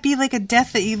 Won't that be like a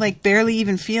death that you like barely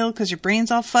even feel because your brain's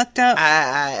all fucked up?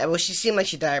 Well, she seemed like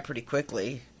she died pretty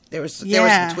quickly. There was some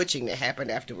twitching that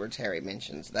happened afterwards, Harry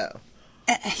mentions, though.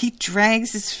 He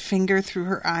drags his finger through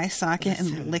her eye socket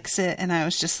and licks it, and I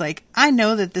was just like, I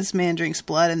know that this man drinks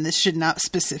blood, and this should not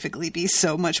specifically be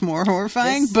so much more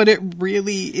horrifying, but it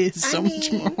really is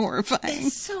much more horrifying.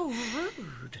 It's so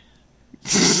rude.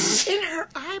 In her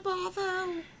eyeball,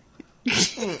 though?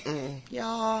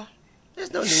 Y'all,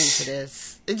 there's no need for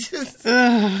this. It's just,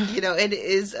 it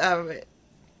is, I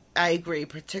agree,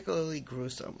 particularly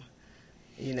gruesome.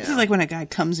 This is like when a guy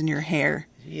comes in your hair.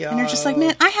 And you're just like,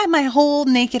 man, I had my whole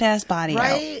naked ass body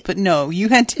out. But no, you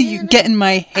had to you get in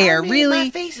my hair. Really?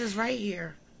 My face is right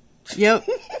here. Yep.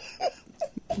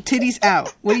 Titties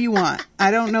out. What do you want? I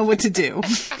don't know what to do.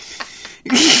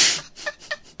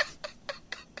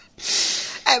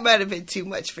 That might have been too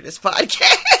much for this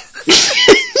podcast.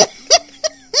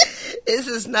 This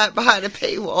is not behind a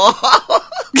paywall.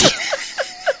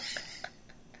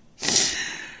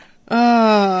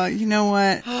 Oh, you know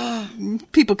what?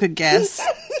 People could guess.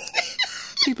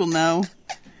 People know.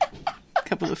 A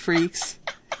couple of freaks.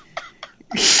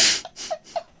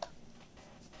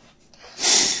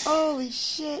 Holy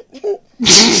shit.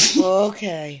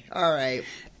 Okay. All right.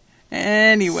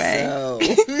 Anyway.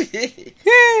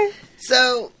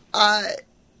 So,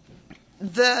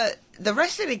 the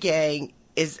rest of the gang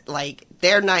is like,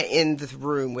 they're not in the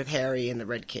room with Harry and the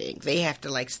Red King. They have to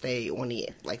like stay on the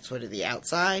like sort of the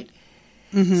outside.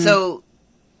 Mm-hmm. So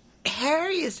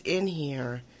Harry is in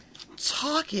here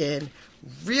talking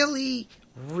really,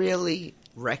 really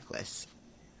reckless,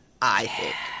 I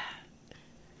think.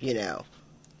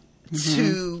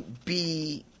 To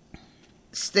be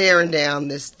staring down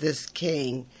this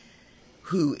king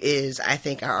who is, I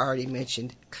think I already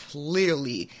mentioned,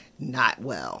 clearly not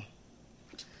well.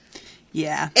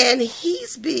 Yeah. And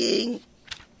he's being,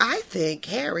 I think,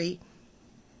 Harry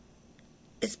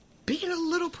is being a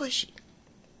little pushy.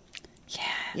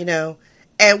 Yeah.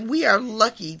 And we are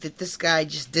lucky that this guy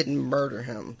just didn't murder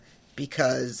him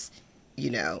because,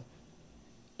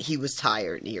 he was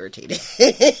tired and irritated.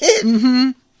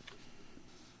 Mm-hmm.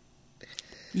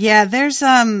 Yeah, there's,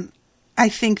 I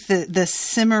think the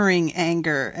simmering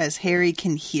anger as Harry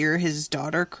can hear his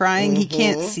daughter crying. He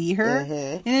can't see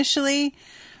her initially,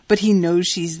 but he knows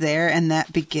she's there, and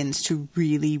that begins to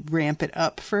really ramp it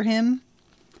up for him.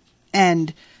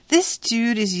 And this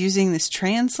dude is using this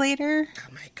translator.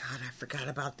 Oh my god, I forgot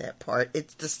about that part.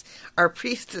 It's our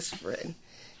priestess friend.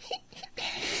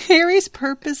 Harry's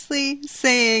purposely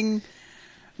saying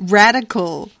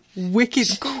radical, wicked,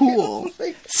 cool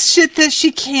shit that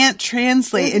she can't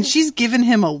translate, and she's giving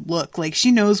him a look like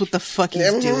she knows what the fuck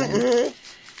he's doing.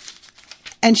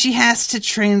 And she has to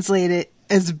translate it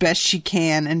as best she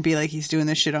can and be like, he's doing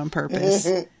this shit on purpose.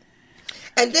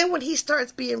 And then when he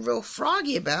starts being real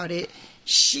froggy about it,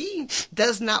 she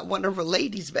does not want to relay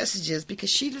these messages because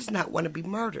she does not want to be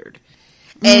murdered.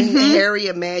 And Harry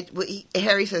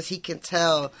says he can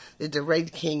tell that the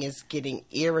Red King is getting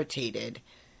irritated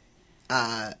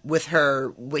with her,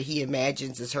 what he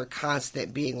imagines is her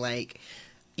constant being like,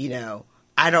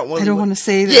 I don't want to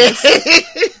say this.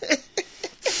 Yeah.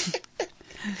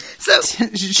 So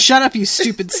shut up, you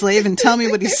stupid slave, and tell me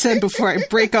what he said before I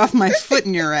break off my foot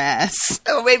in your ass.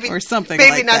 Oh, maybe or something. Maybe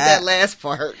like not that last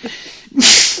part.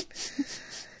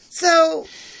 So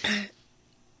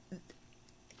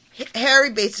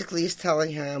Harry basically is telling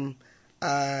him,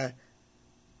 "I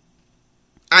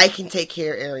can take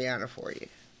care of Ariana for you,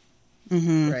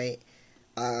 right?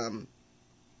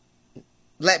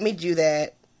 Let me do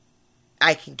that.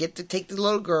 I can get to take the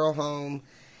little girl home,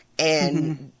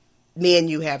 and." Me and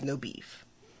you have no beef.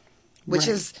 Which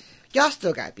is, y'all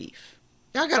still got beef.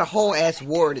 Y'all got a whole ass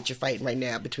war that you're fighting right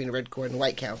now between the Red Court and the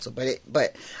White Council.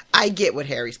 But I get what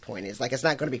Harry's point is. Like, it's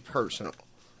not going to be personal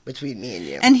between me and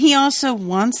you. And he also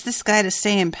wants this guy to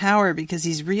stay in power because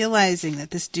he's realizing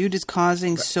that this dude is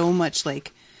causing so much,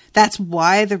 like, that's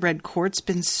why the Red Court's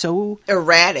been so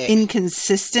erratic,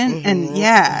 inconsistent. And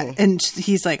and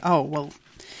he's like, oh, well,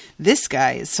 this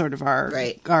guy is sort of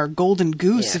our golden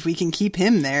goose. Yeah. If we can keep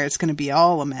him there, it's going to be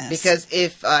all a mess. Because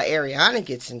if Ariana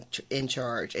gets in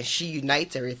charge and she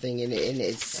unites everything and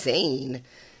is sane,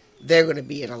 they're going to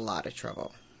be in a lot of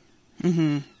trouble.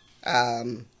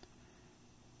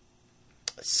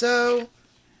 So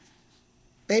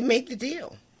they make the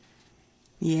deal.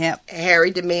 Yep.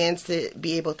 Harry demands to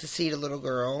be able to see the little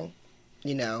girl,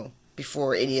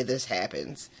 before any of this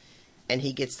happens. And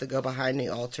he gets to go behind the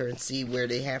altar and see where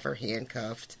they have her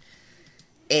handcuffed.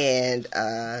 And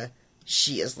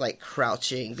she is,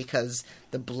 crouching because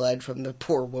the blood from the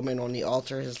poor woman on the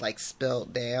altar is,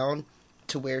 spilled down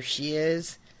to where she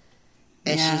is.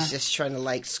 And she's just trying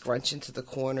to, scrunch into the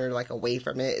corner, away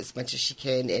from it as much as she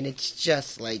can. And it's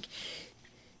just,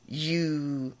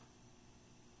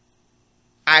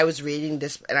 I was reading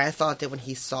this, and I thought that when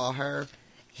he saw her,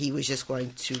 he was just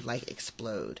going to,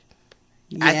 explode.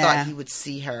 Yeah. I thought he would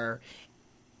see her,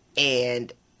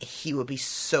 and he would be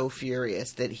so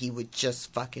furious that he would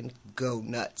just fucking go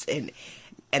nuts. And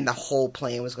the whole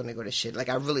plan was going to go to shit.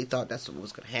 I really thought that's what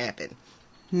was going to happen.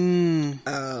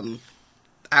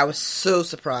 I was so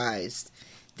surprised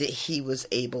that he was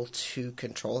able to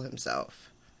control himself.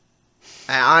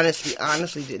 I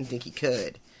honestly didn't think he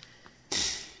could.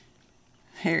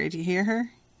 Harry, do you hear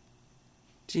her?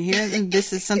 Do you hear them?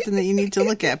 This is something that you need to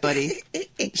look at, buddy.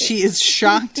 She is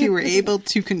shocked you were able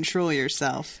to control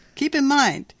yourself. Keep in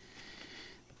mind,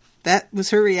 that was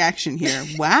her reaction here.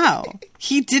 Wow.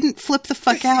 He didn't flip the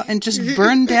fuck out and just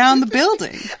burn down the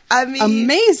building. I mean,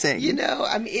 amazing.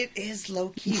 It is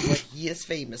low-key what he is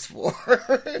famous for.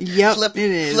 Yep, it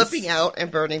is. Flipping out and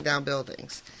burning down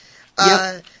buildings.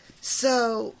 Yep.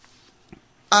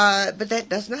 But that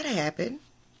does not happen.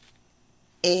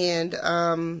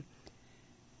 And,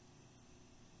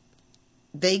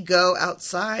 they go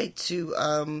outside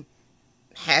to,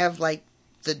 have,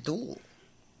 the duel.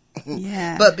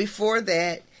 Yeah. But before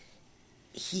that,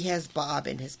 he has Bob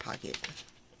in his pocket.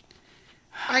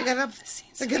 I got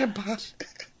a Bob.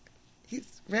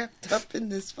 He's wrapped up in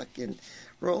this fucking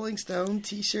Rolling Stone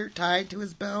t-shirt tied to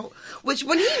his belt. Which,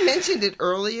 when he mentioned it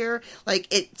earlier,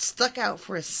 it stuck out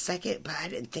for a second, but I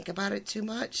didn't think about it too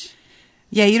much.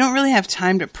 Yeah, you don't really have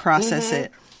time to process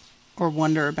it or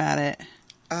wonder about it.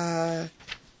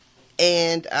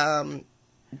 And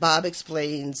Bob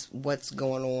explains what's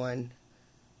going on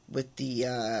with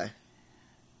the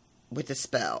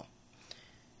spell.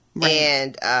 Right.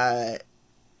 And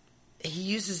he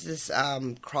uses this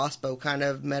crossbow kind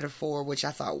of metaphor, which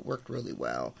I thought worked really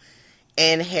well.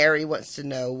 And Harry wants to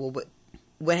know, well,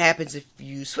 what happens if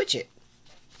you switch it?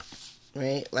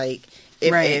 Right?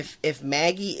 If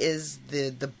Maggie is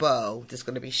the bow that's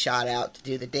going to be shot out to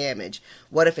do the damage,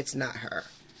 what if it's not her?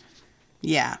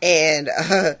 Yeah. And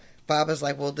Bob is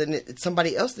like, well, then it's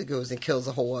somebody else that goes and kills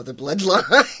a whole other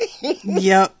bloodline.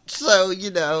 Yep.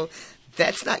 So,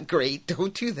 that's not great.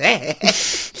 Don't do that.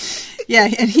 Yeah,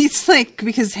 and he's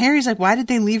because Harry's like, why did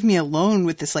they leave me alone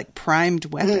with this primed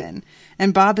weapon?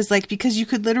 And Bob is like, because you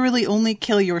could literally only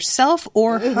kill yourself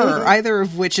or her, either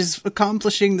of which is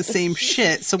accomplishing the same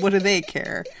shit. So what do they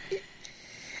care?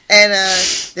 And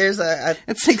there's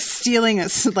it's like stealing a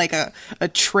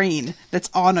train that's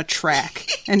on a track,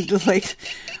 and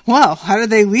wow, how did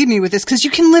they leave me with this? Because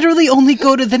you can literally only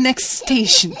go to the next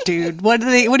station, dude. What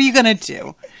are you gonna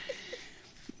do?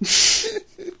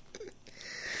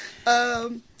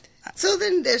 So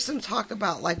then there's some talk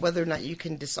about whether or not you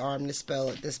can disarm the spell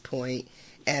at this point,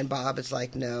 and Bob is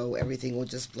like, no, everything will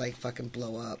just fucking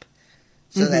blow up.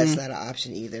 So that's not an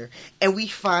option either. And we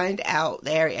find out,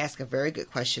 Harry asks a very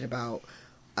good question about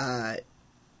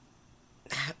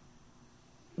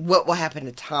what will happen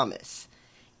to Thomas.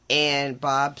 And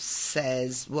Bob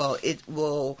says, well, it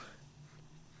will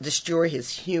destroy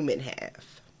his human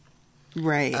half.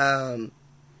 Right.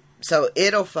 So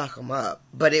it'll fuck him up,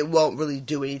 but it won't really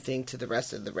do anything to the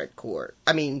rest of the White Court.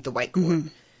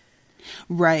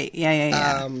 Right,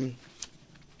 yeah.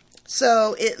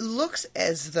 So it looks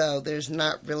as though there's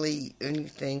not really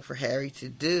anything for Harry to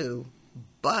do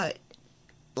but,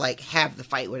 have the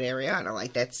fight with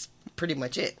Ariana. That's pretty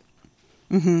much it.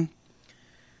 Mm-hmm.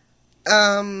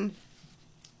 And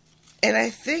I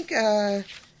think, I'm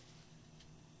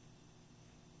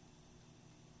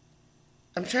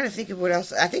trying to think of what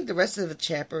else. I think the rest of the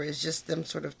chapter is just them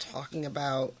sort of talking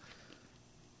about,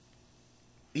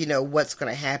 what's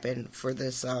going to happen for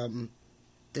this,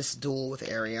 this duel with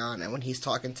Ariana when he's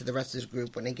talking to the rest of his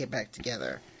group when they get back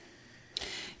together.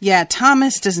 Yeah,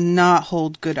 Thomas does not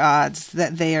hold good odds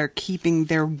that they are keeping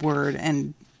their word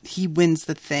and he wins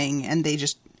the thing and they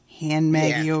just hand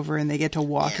Maggie over and they get to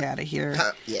walk out of here.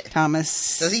 Thomas,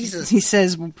 so he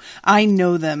says, I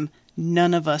know them.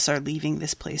 None of us are leaving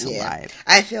this place alive.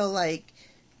 I feel like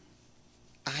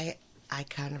I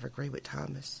kind of agree with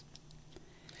Thomas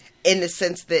in the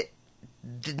sense that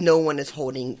no one is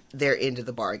holding their end of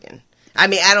the bargain. I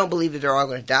mean, I don't believe that they're all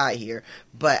going to die here,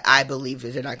 but I believe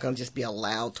that they're not going to just be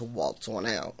allowed to waltz on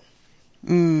out.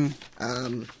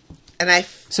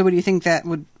 So what do you think that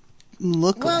would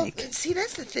look like? See,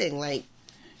 that's the thing. Like,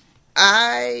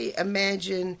 I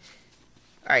imagine.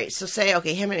 All right, so say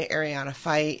him and Ariana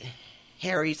fight.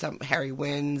 Harry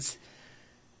wins.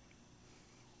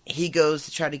 He goes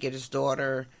to try to get his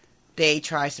daughter. They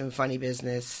try some funny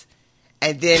business,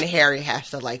 and then Harry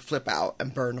has to like flip out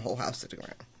and burn the whole house to the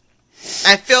ground.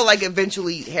 I feel like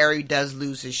eventually Harry does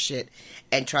lose his shit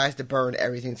and tries to burn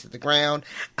everything to the ground.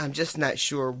 I'm just not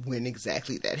sure when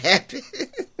exactly that happens.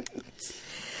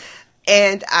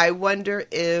 And I wonder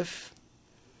if...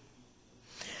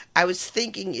 I was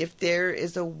thinking if there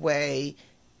is a way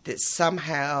that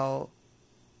somehow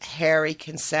Harry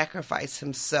can sacrifice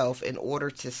himself in order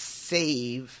to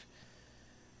save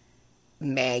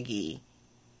Maggie,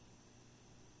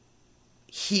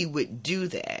 he would do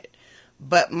that.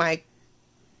 But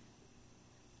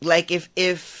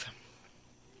if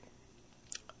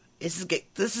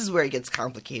this is where it gets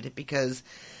complicated, because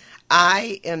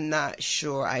I am not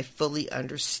sure I fully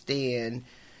understand.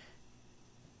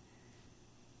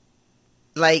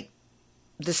 Like,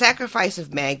 the sacrifice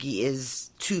of Maggie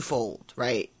is twofold,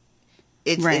 right?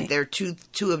 There are two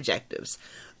objectives.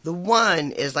 The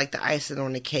one is like the icing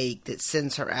on the cake that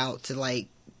sends her out to like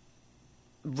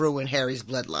ruin Harry's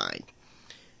bloodline.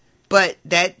 But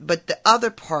the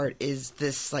other part is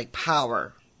this like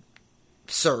power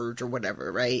surge or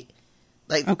whatever, right?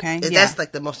 Like, that's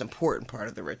like the most important part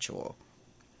of the ritual,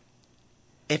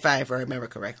 if I ever remember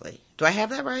correctly. Do I have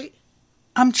that right?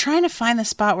 I'm trying to find the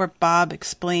spot where Bob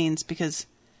explains, because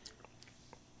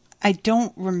I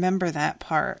don't remember that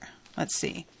part. Let's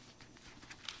see.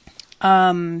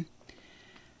 A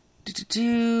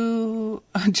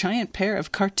giant pair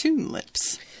of cartoon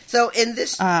lips. So in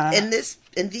these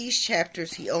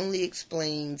chapters, he only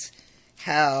explains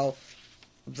how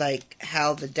the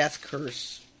death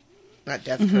curse, not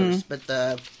death curse, but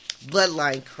the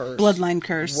bloodline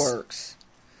curse works.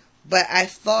 But I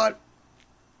thought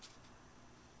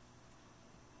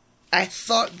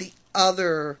the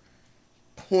other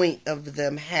point of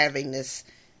them having this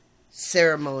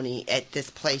ceremony at this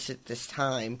place at this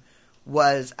time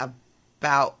was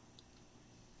about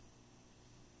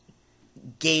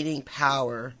gaining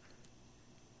power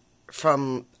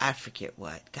from, I forget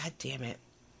what. God damn it.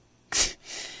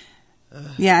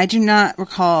 Yeah, I do not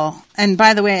recall. And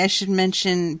by the way, I should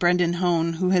mention Brendan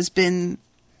Hone, who has been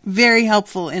very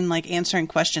helpful in like answering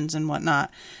questions and whatnot.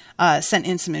 Sent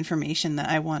in some information that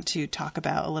I want to talk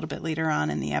about a little bit later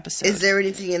on in the episode. Is there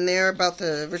anything in there about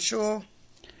the ritual?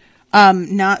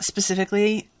 Not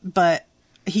specifically, but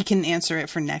he can answer it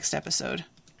for next episode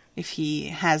if he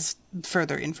has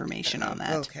further information on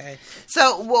that. Okay.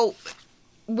 So, well,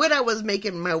 what I was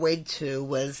making my way to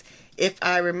was, if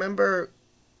I remember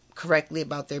correctly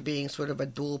about there being sort of a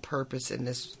dual purpose in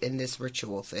this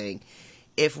ritual thing,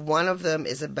 if one of them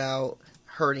is about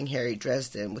hurting Harry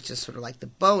Dresden, which is sort of like the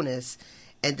bonus,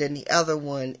 and then the other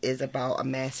one is about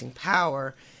amassing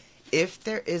power, if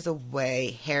there is a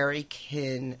way Harry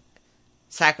can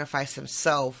sacrifice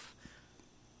himself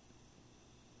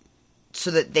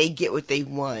so that they get what they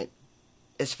want,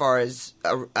 as far as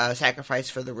a sacrifice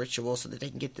for the ritual so that they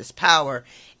can get this power,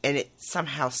 and it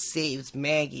somehow saves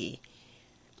Maggie,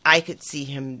 I could see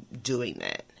him doing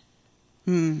that.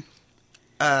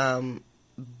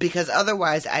 Because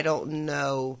otherwise, I don't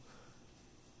know.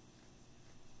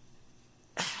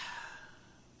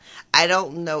 I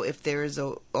don't know if there is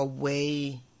a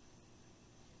way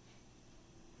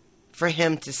for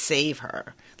him to save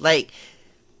her. Like,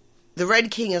 the Red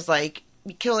King is like,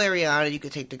 you kill Ariana, you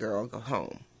could take the girl and go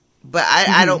home. But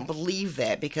I don't believe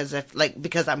that, because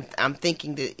I'm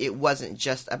thinking that it wasn't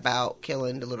just about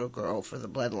killing the little girl for the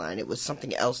bloodline. It was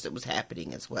something else that was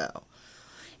happening as well.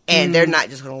 And they're not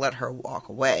just going to let her walk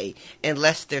away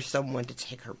unless there's someone to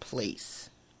take her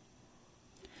place.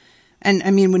 And,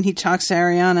 I mean, when he talks to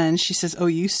Ariana and she says, oh,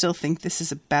 you still think this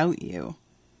is about you?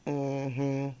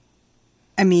 Mm-hmm.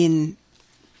 I mean,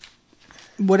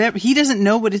 whatever. He doesn't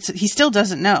know what he still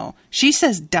doesn't know. She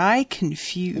says, die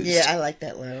confused. Yeah, I like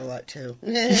that line a lot, too.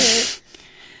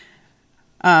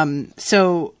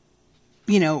 So,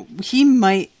 you know, he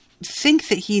might think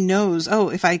that he knows, oh,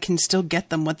 if I can still get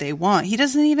them what they want. He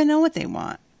doesn't even know what they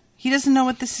want. He doesn't know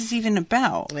what this is even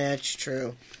about. That's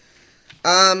true.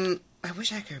 I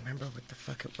wish I could remember what the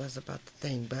fuck it was about the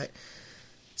thing, but...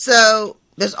 So,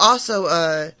 there's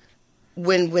also,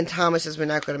 when Thomas says we're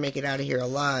not going to make it out of here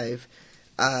alive,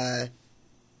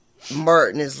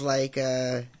 Martin is like,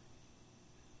 is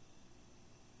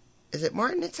it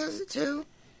Martin that says it too?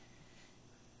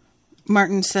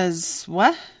 Martin says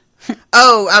what?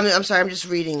 Oh, I'm sorry, I'm just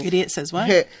reading. Idiot says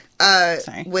what?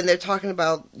 Sorry. When they're talking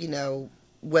about, you know,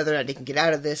 whether or not they can get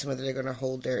out of this and whether they're going to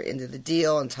hold their end of the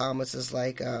deal. And Thomas is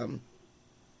like, oh,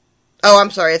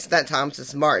 I'm sorry, it's not Thomas,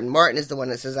 it's Martin. Martin is the one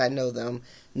that says, I know them.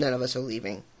 None of us are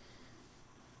leaving.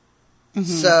 Mm-hmm.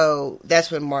 So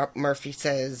that's when Murphy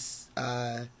says,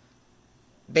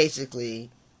 basically,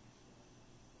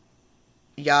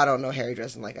 y'all don't know Harry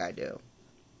Dresden like I do.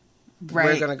 Right.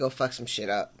 We're going to go fuck some shit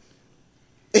up.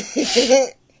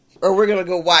 Or we're going to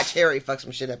go watch Harry fuck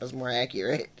some shit up is more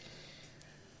accurate.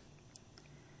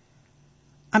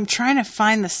 I'm trying to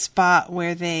find the spot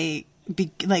where they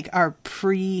are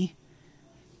pre-duel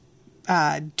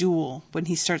when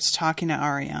he starts talking to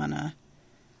Ariana.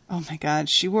 Oh my God,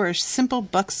 she wore a simple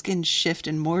buckskin shift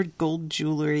and more gold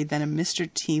jewelry than a Mr.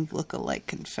 T look-alike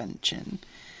convention.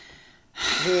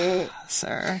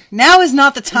 Sir, now is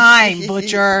not the time,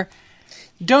 Butcher.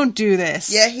 Don't do this.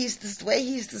 Yeah, the way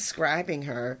he's describing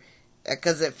her,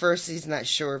 because at first he's not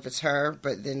sure if it's her,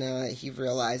 but then he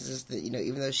realizes that,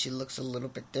 even though she looks a little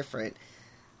bit different,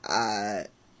 her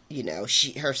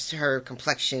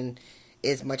complexion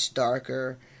is much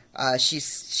darker.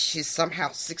 She's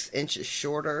somehow 6 inches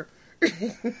shorter.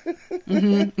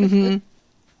 And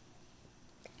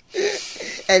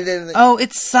then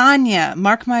it's Sonya.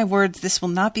 Mark my words, this will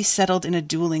not be settled in a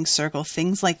dueling circle.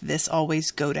 Things like this always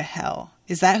go to hell.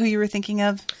 Is that who you were thinking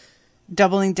of?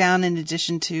 Doubling down in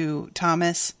addition to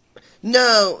Thomas?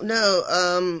 No.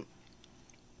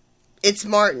 It's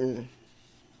Martin.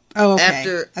 Oh,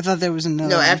 okay. I thought there was another.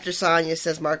 No, after Sonya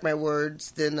says, mark my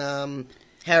words, then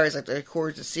Harry's like, the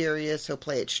chords are serious, he'll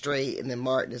play it straight, and then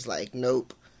Martin is like,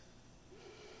 nope.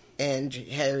 And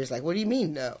Harry's like, what do you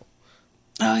mean, no?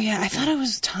 Oh, yeah, I thought it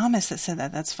was Thomas that said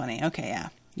that. That's funny. Okay, yeah.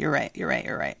 You're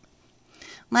right.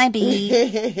 My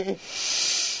bee.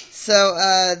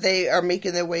 So, they are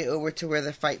making their way over to where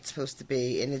the fight's supposed to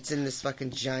be, and it's in this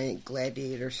fucking giant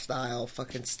gladiator-style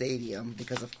fucking stadium,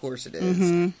 because of course it is.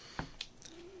 Mm-hmm.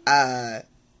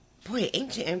 Boy,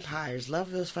 Ancient Empires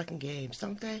love those fucking games,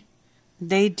 don't they?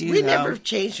 They do, We never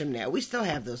changed them now. We still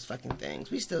have those fucking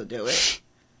things. We still do it.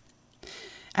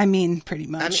 I mean, pretty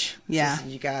much, yeah.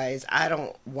 Listen, you guys, I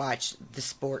don't watch the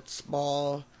sports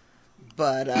ball,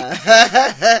 but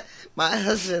my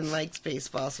husband likes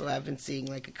baseball, so I've been seeing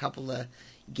like a couple of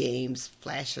games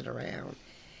flashing around.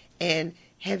 And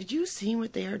have you seen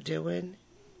what they are doing?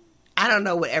 I don't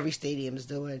know what every stadium is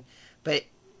doing, but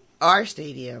our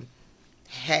stadium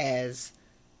has,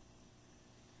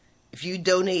 if you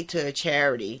donate to a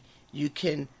charity, you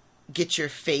can get your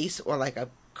face or like a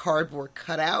cardboard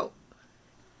cutout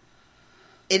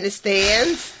in the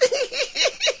stands.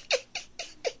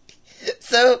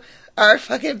 So our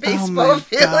fucking baseball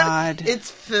field,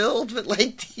 it's filled with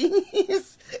like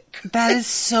these. That is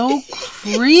so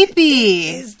creepy.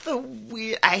 It's the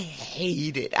weird. I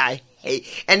hate it.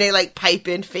 And they like pipe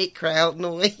in fake crowd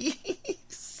noise.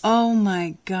 Oh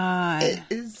my God. It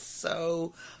is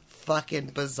so fucking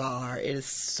bizarre. It is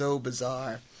so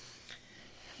bizarre.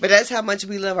 But that's how much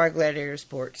we love our gladiator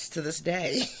sports to this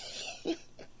day.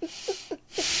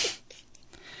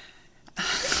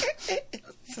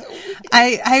 So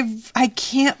I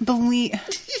can't believe.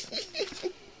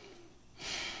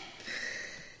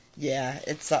 Yeah,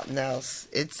 it's something else.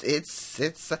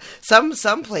 It's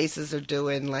some places are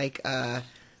doing like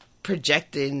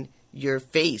projecting your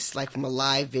face like from a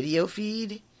live video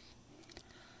feed.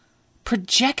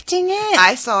 Projecting it?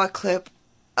 I saw a clip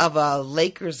of a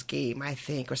Lakers game, I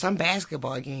think, or some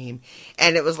basketball game,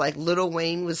 and it was like Lil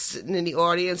Wayne was sitting in the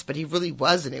audience, but he really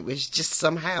wasn't. It was just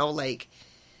somehow like,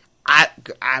 I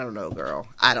don't know, girl.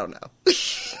 I don't know.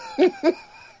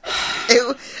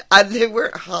 They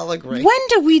weren't holograms. When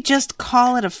do we just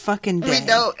call it a fucking day? We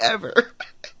don't ever.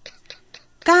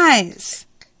 Guys.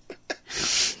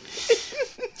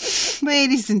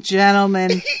 Ladies and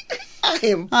gentlemen. I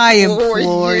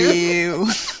implore you.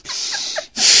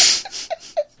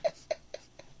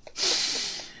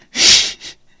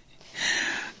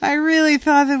 I really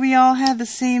thought that we all had the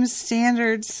same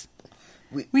standards.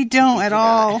 We don't at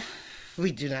all.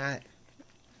 We do not.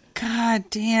 God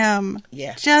damn.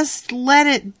 Yeah. Just let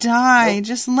it die. Nope.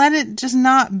 Just let it just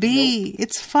not be. Nope.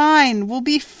 It's fine. We'll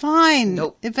be fine.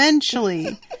 Nope.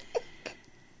 Eventually.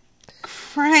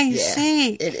 Christ's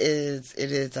sake. It is,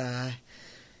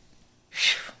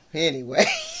 anyway.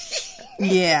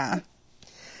 Yeah.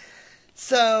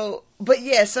 So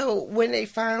when they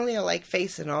finally are like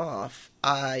facing off,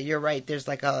 you're right, there's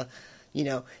like a,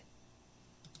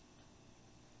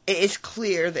 it's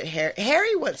clear that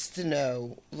Harry wants to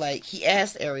know, like, he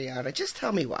asked Ariana, just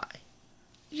tell me why.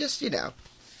 Just,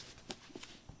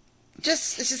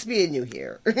 it's just me and you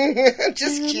here. I'm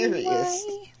just curious.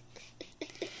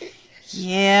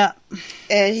 Yeah.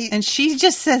 And she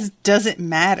just says, does it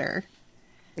matter?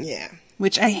 Yeah.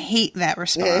 Which I hate that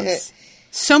response.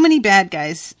 So many bad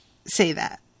guys say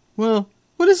that. Well,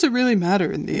 what does it really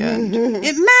matter in the end?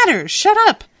 It matters. Shut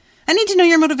up. I need to know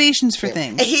your motivations for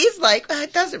things. And he's like, well,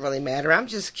 it doesn't really matter. I'm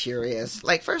just curious.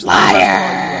 Like, first of all,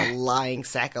 you're a lying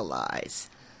sack of lies.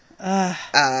 And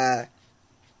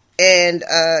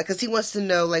because he wants to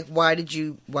know, like, why'd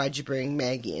you bring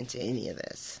Maggie into any of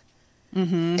this?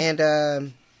 Mm-hmm.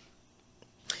 And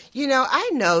you know, I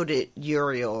know that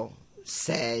Uriel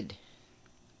said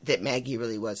that Maggie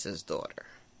really was his daughter,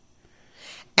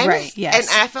 and right? Yes, and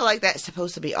I feel like that's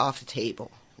supposed to be off the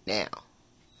table now.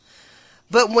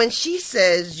 But when she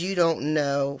says you don't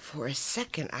know, for a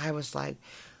second, I was like,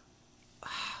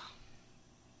 oh,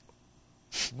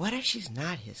 what if she's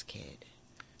not his kid?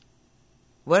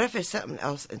 What if it's something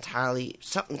else entirely,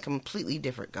 something completely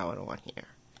different going on here?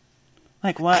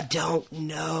 Like what? I don't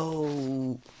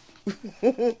know.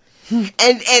 and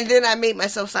then I made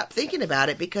myself stop thinking about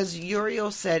it because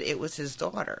Uriel said it was his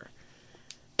daughter.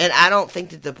 And I don't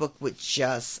think that the book would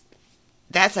just...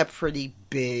 That's a pretty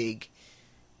big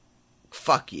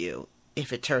fuck you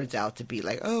if it turns out to be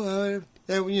like, oh,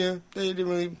 that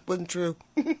really wasn't true.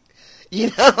 You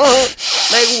know?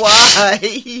 Like, why?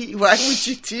 Why would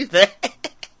you do that?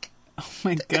 Oh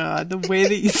my god, the way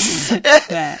that you said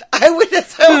that. I would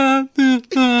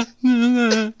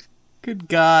have... Good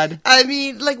God. I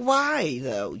mean, like, why,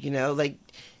 though? You know, like,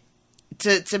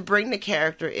 to bring the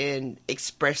character in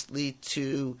expressly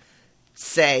to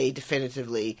say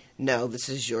definitively, no, this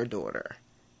is your daughter.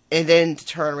 And then to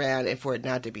turn around and for it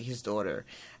not to be his daughter,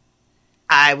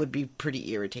 I would be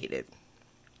pretty irritated.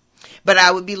 But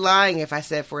I would be lying if I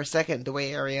said for a second, the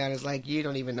way Ariana's like, you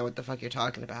don't even know what the fuck you're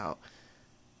talking about.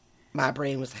 My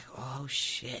brain was like, oh,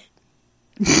 shit.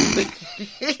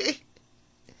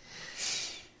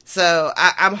 So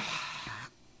I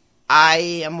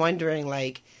am wondering,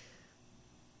 like,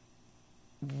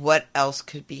 what else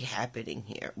could be happening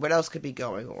here? What else could be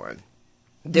going on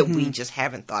that we just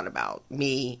haven't thought about?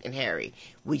 Me and Harry,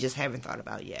 we just haven't thought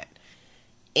about yet.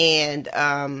 And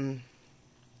I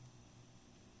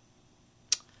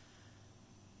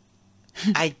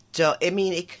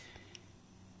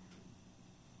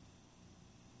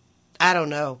don't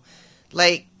know.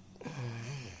 Like,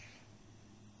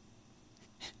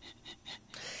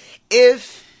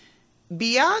 if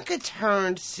Bianca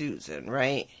turned Susan,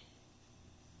 right?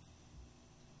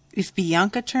 If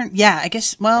Bianca turned... Yeah, I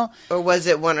guess, well... Or was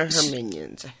it one of her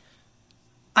minions?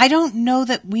 I don't know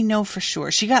that we know for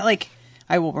sure. She got, like...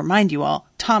 I will remind you all,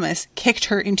 Thomas kicked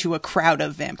her into a crowd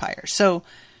of vampires. So,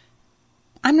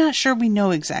 I'm not sure we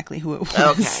know exactly who it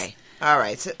was. Okay. All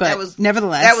right. So but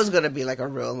nevertheless... That was going to be, like, a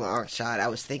real long shot. I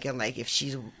was thinking, like, if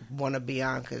she's one of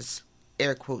Bianca's,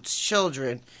 air quotes,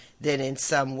 children... then in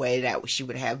some way that she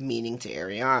would have meaning to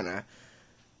Ariana.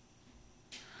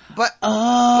 But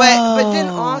then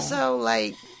also,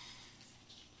 like...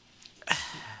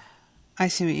 I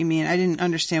see what you mean. I didn't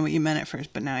understand what you meant at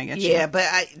first, but now I get you. Yeah, but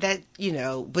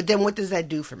but then what does that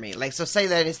do for me? Like, so say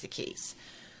that is the case.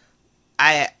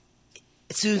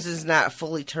 Susan's not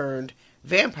fully turned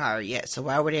vampire yet, so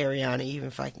why would Ariana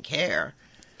even fucking care?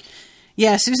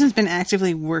 Yeah, Susan's been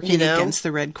actively working against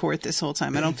the Red Court this whole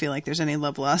time. I don't feel like there's any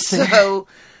love lost there. So,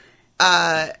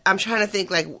 I'm trying to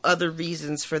think, like, other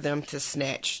reasons for them to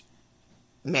snatch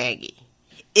Maggie.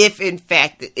 If, in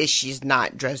fact, she's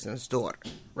not Dresden's daughter,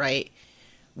 right?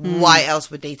 Why else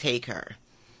would they take her?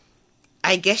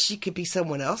 I guess she could be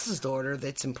someone else's daughter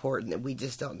that's important that we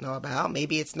just don't know about.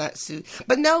 Maybe it's not Sue.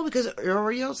 But no, because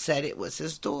Uriel said it was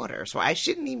his daughter. So I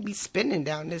shouldn't even be spinning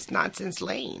down this nonsense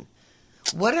lane.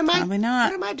 Probably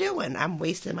not. What am I doing? I'm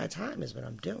wasting my time is what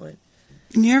I'm doing.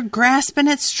 You're grasping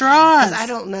at straws. I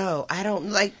don't know. I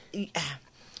don't, like...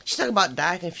 She's talking about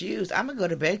die confused. I'm going to go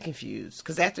to bed confused.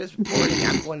 Because after this recording,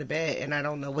 I'm going to bed and I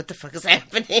don't know what the fuck is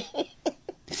happening.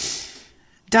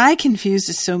 Die confused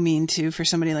is so mean, too, for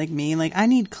somebody like me. Like, I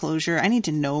need closure. I need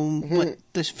to know what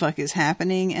the fuck is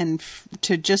happening. And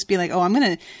to just be like, oh, I'm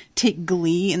going to take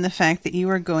glee in the fact that you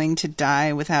are going to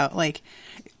die without, like...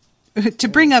 To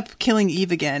bring up Killing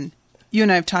Eve again, you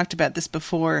and I have talked about this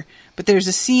before, but there's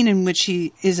a scene in which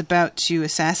he is about to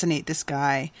assassinate this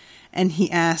guy, and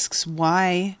he asks,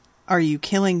 why are you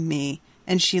killing me?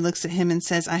 And she looks at him and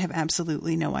says, I have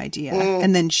absolutely no idea,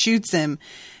 and then shoots him.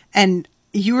 And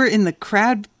you were in the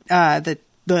crowd, the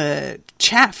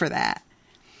chat for that,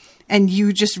 and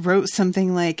you just wrote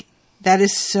something like, that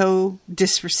is so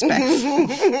disrespectful.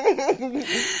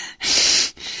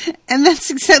 And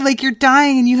that's exactly, like, you're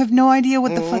dying and you have no idea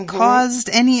what the fuck caused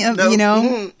any of,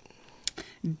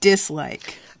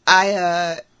 dislike.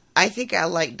 I I think I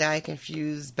like Die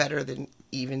Confused better than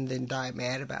Die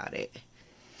Mad About It.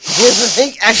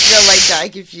 I feel like Die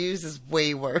Confused is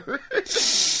way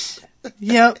worse.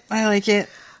 Yep, I like it.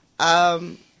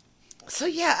 So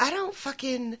yeah, I don't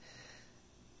fucking...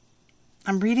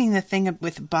 I'm reading the thing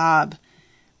with Bob,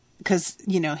 because,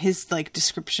 you know, his, like,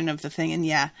 description of the thing, and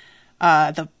yeah,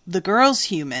 the girl's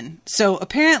human. So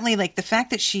apparently, like, the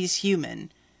fact that she's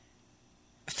human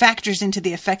factors into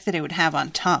the effect that it would have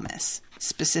on Thomas,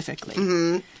 specifically.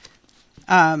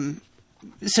 Mm-hmm.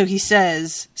 So he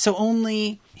says, so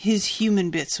only his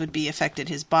human bits would be affected,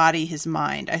 his body, his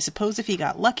mind. I suppose if he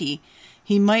got lucky,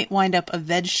 he might wind up a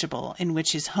vegetable in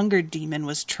which his hunger demon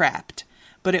was trapped,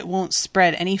 but it won't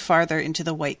spread any farther into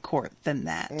the White Court than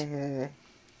that.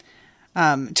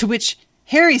 Mm-hmm. To which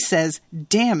Harry says,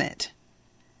 damn it.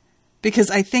 Because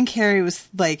I think Harry was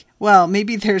like, well,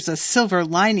 maybe there's a silver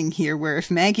lining here where if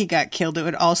Maggie got killed, it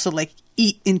would also, like,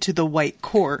 eat into the White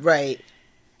Court. Right.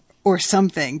 Or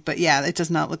something. But yeah, it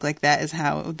does not look like that is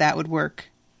how that would work.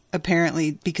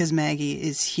 Apparently, because Maggie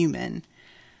is human.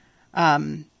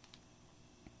 And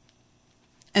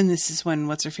this is when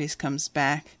What's-Her-Face comes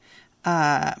back.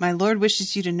 My lord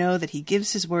wishes you to know that he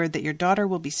gives his word that your daughter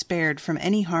will be spared from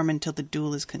any harm until the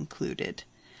duel is concluded.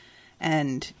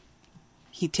 And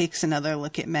he takes another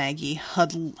look at Maggie,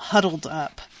 huddled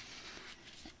up.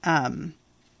 And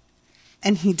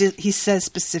he says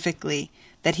specifically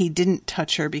that he didn't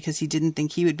touch her because he didn't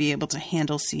think he would be able to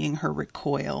handle seeing her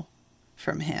recoil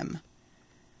from him.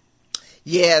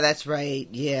 Yeah, that's right.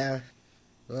 Yeah.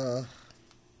 Ugh.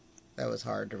 That was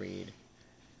hard to read.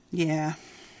 Yeah.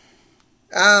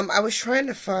 I was trying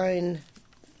to find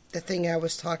the thing I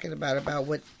was talking about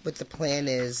what the plan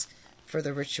is for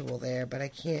the ritual there, but I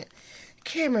can't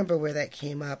remember where that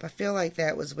came up. I feel like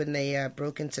that was when they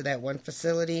broke into that one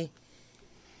facility.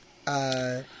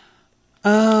 When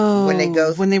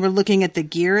they were looking at the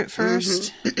gear at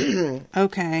first. Mm-hmm.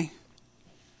 Okay.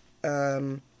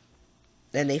 And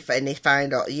they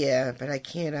find all, yeah, but I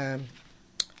can't.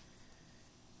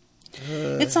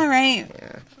 It's all right.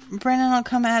 Yeah. Brennan will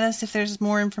come at us if there's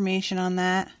more information on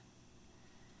that.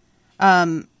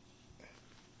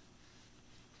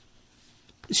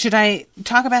 Should I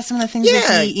talk about some of the things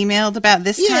that he emailed about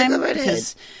this time? Go right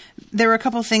because ahead. There were a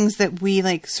couple things that we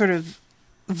like sort of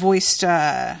voiced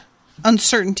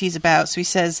uncertainties about. So he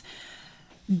says,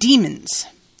 demons.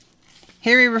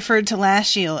 Harry referred to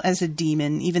Lashiel as a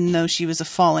demon, even though she was a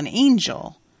fallen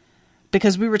angel.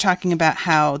 Because we were talking about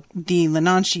how the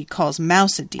Lenanshi calls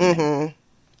Mouse a demon. Mm-hmm.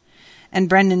 And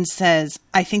Brendan says,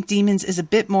 I think demons is a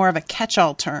bit more of a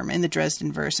catch-all term in the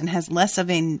Dresden verse and has less of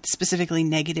a specifically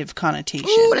negative connotation.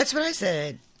 Ooh, that's what I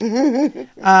said.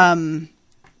 And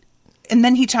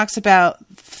then he talks about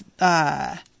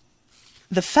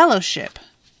the Fellowship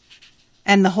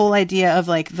and the whole idea of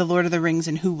like the Lord of the Rings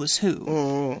and who was who.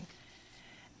 Mm.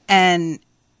 And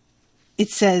he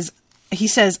says,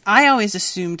 I always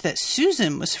assumed that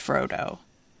Susan was Frodo,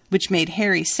 which made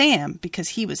Harry Sam because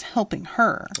he was helping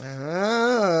her.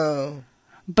 Oh.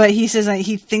 But he says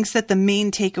he thinks that the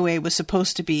main takeaway was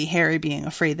supposed to be Harry being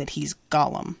afraid that he's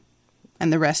Gollum.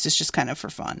 And the rest is just kind of for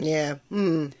fun. Yeah.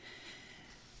 Mm.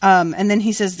 And then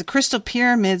he says the crystal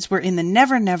pyramids were in the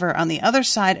Never Never on the other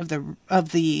side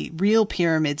of the real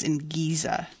pyramids in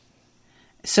Giza.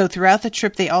 So throughout the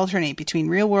trip, they alternate between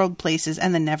real-world places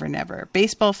and the Never Never.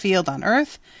 Baseball field on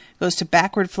Earth, goes to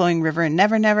backward-flowing river in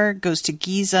Never Never, goes to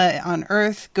Giza on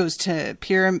Earth, goes to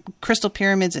crystal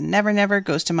pyramids in Never Never,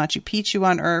 goes to Machu Picchu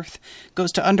on Earth,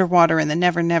 goes to underwater in the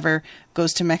Never Never,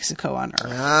 goes to Mexico on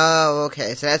Earth. Oh,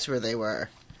 okay. So that's where they were.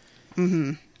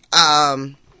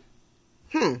 Mm-hmm.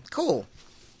 Cool.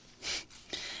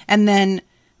 And then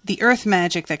the earth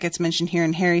magic that gets mentioned here,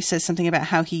 and Harry says something about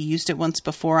how he used it once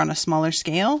before on a smaller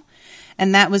scale.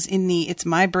 And that was in the It's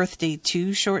My Birthday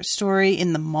Too short story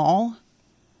in the mall,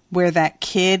 where that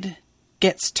kid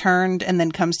gets turned and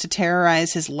then comes to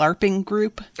terrorize his LARPing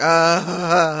group.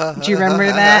 Do you remember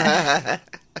that?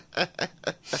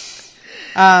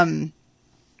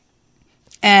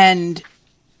 And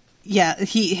yeah,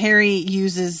 Harry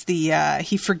uses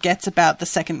he forgets about the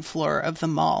second floor of the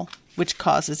mall, which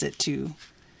causes it to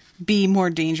be more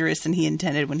dangerous than he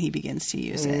intended when he begins to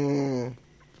use it.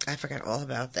 I forgot all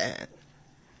about that.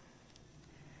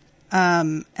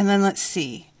 And then let's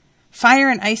see. Fire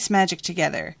and ice magic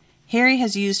together. Harry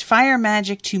has used fire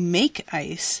magic to make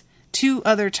ice 2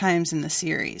 other times in the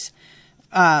series.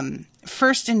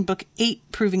 First in book 8,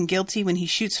 Proven Guilty, when he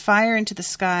shoots fire into the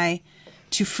sky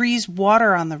to freeze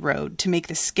water on the road to make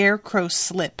the Scarecrow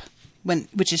slip,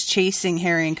 which is chasing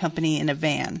Harry and company in a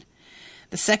van.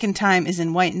 The second time is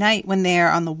in White Night when they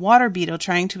are on the water beetle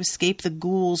trying to escape the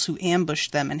ghouls who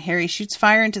ambushed them, and Harry shoots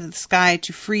fire into the sky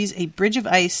to freeze a bridge of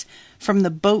ice from the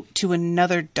boat to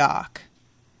another dock.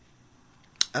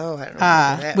 Oh, I don't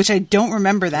remember that. Which I don't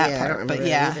remember that part, I don't remember but that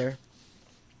yeah.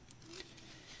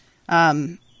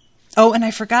 either. Oh, and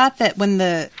I forgot that when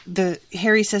the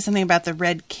Harry says something about the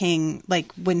Red King,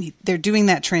 like when they're doing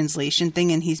that translation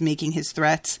thing and he's making his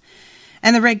threats,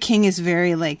 and the Red King is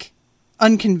very like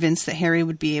unconvinced that Harry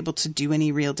would be able to do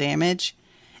any real damage,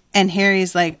 and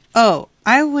Harry's like, "Oh,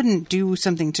 I wouldn't do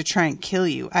something to try and kill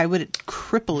you. I would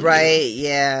cripple you." Right?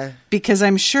 Yeah. Because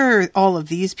I'm sure all of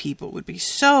these people would be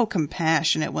so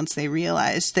compassionate once they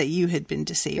realized that you had been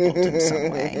disabled in some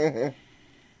way.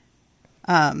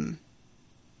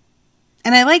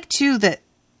 And I like, too, that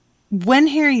when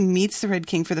Harry meets the Red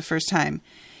King for the first time,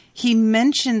 he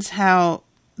mentions how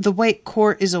the White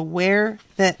Court is aware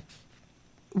that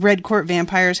Red Court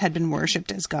vampires had been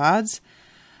worshipped as gods,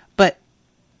 but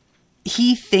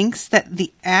he thinks that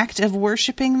the act of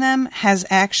worshipping them has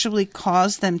actually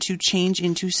caused them to change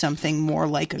into something more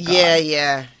like a god.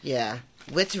 Yeah.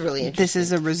 Which is really interesting. This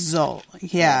is a result.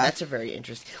 Yeah. That's a very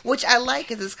interesting. Which I like,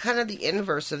 because it's kind of the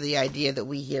inverse of the idea that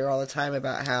we hear all the time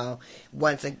about how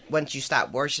once you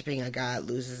stop worshiping, a god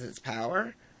loses its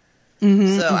power.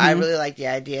 So I really like the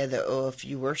idea that, if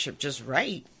you worship just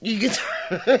right, you can,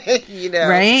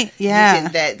 right? Yeah.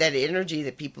 That energy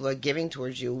that people are giving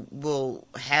towards you will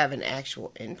have an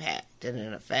actual impact and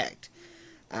an effect.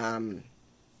 I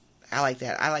like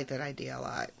that. I like that idea a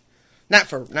lot. Not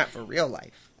for real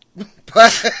life.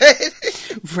 But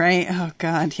right. Oh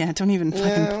God. Yeah. Don't even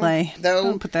fucking play.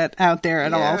 Don't put that out there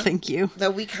at all. Thank you. Though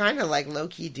we kind of like low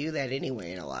key do that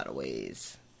anyway in a lot of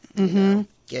ways. You know,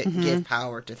 give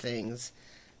power to things.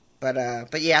 But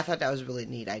yeah, I thought that was a really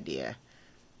neat idea.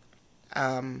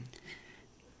 I've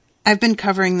been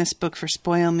covering this book for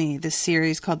Spoil Me, this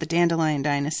series called The Dandelion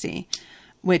Dynasty,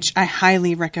 which I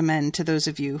highly recommend to those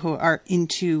of you who are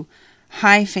into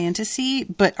high fantasy,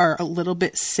 but are a little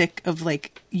bit sick of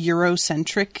like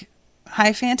Eurocentric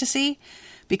high fantasy,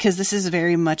 because this is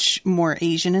very much more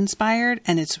Asian inspired,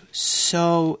 and it's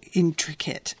so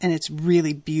intricate and it's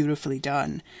really beautifully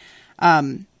done.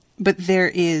 But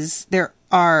there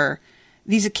are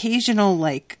these occasional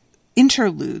like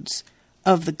interludes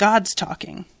of the gods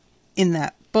talking in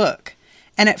that book.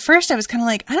 And at first I was kind of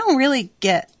like, I don't really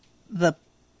get the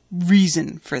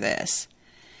reason for this.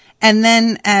 And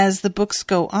then as the books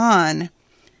go on,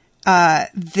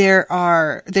 there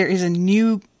is a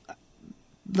new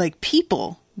like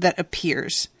people that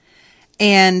appears,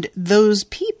 and those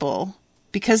people,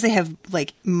 because they have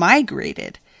like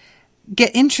migrated,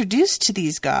 get introduced to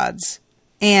these gods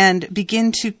and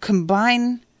begin to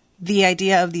combine the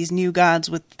idea of these new gods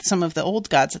with some of the old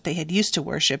gods that they had used to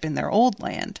worship in their old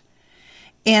land.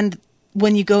 And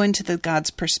when you go into the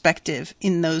god's perspective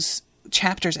in those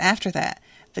chapters after that,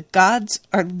 the gods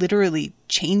are literally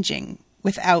changing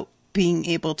without being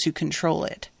able to control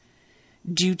it,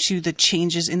 due to the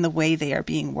changes in the way they are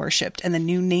being worshipped and the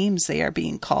new names they are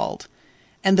being called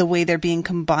and the way they're being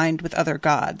combined with other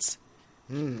gods.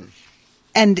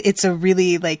 And it's a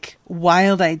really like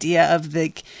wild idea of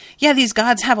these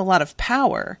gods have a lot of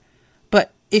power,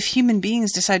 but if human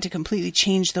beings decide to completely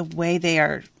change the way they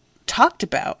are talked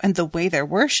about and the way they're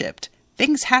worshipped,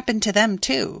 things happen to them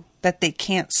too that they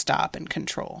can't stop and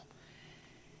control.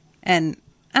 And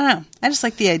I don't know. I just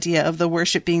like the idea of the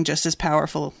worship being just as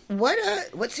powerful.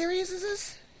 What series is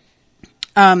this?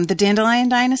 The Dandelion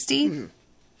Dynasty.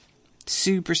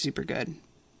 Super, super good.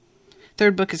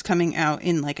 Third book is coming out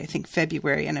in I think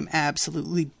February, and I'm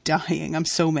absolutely dying. I'm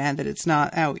so mad that it's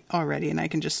not out already and I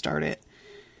can just start it.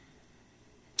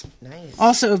 Nice.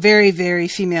 Also a very, very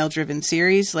female-driven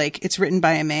series. Like, it's written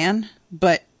by a man,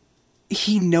 but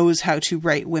he knows how to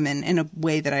write women in a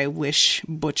way that I wish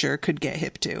Butcher could get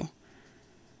hip to.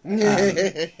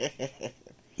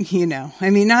 You know, I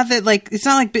mean, not that it's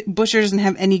not like Butcher doesn't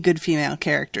have any good female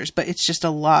characters, but it's just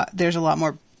there's a lot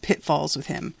more pitfalls with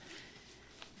him.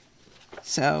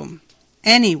 So,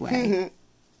 anyway.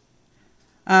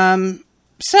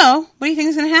 So, what do you think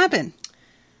is going to happen?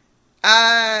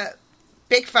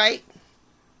 Big fight.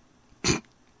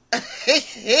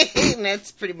 And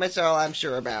that's pretty much all I'm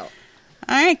sure about.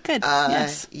 All right, good.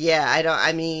 Yes.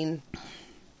 Yeah,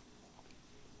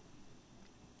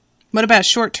 What about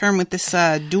short term with this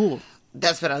duel?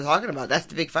 That's what I'm talking about. That's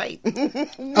the big fight.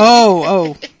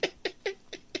 Oh.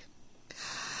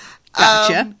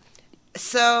 Gotcha.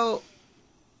 So,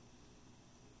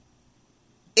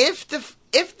 if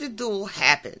the duel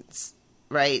happens,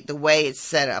 right, the way it's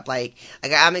set up, like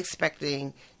I'm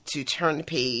expecting to turn the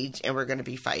page and we're going to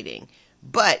be fighting,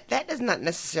 But that does not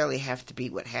necessarily have to be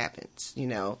what happens, you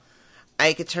know.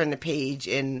 I could turn the page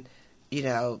and, you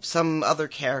know, some other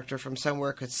character from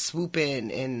somewhere could swoop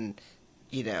in and,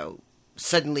 you know,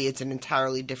 suddenly it's an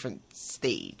entirely different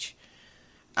stage.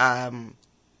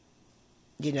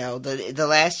 You know, the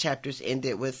last chapters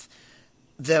ended with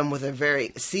them with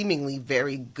a seemingly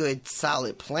very good,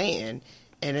 solid plan.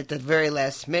 And at the very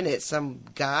last minute, some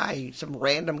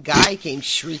random guy came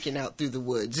shrieking out through the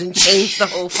woods and changed the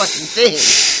whole fucking thing.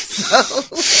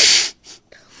 So,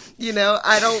 you know,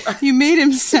 You made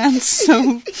him sound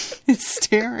so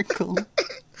hysterical.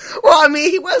 Well, I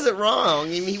mean, he wasn't wrong. I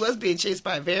mean, he was being chased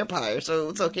by a vampire, so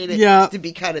it's okay to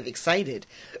be kind of excited.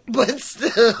 But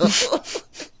still,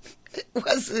 it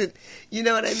wasn't, you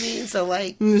know what I mean? So,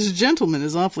 like... This gentleman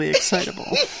is awfully excitable.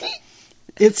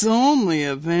 It's only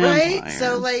a vampire. Right?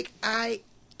 So, like, I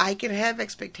can have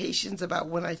expectations about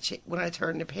when I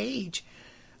turn the page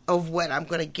of what I'm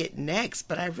going to get next,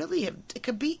 but I really have... It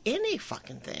could be any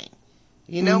fucking thing.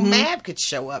 You know, Mab could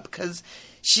show up because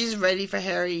she's ready for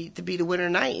Harry to be the winter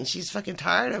knight, and she's fucking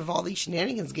tired of all these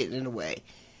shenanigans getting in the way.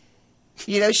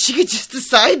 You know, she could just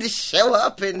decide to show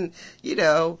up and, you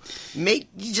know,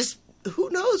 who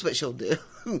knows what she'll do.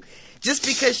 Just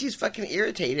because she's fucking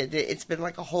irritated that it's been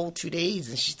like a whole 2 days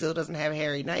and she still doesn't have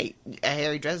Harry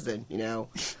Dresden, you know.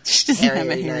 She doesn't have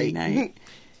a Harry Knight.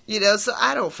 You know, so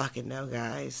I don't fucking know,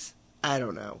 guys. I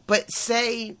don't know. But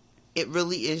say it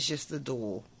really is just the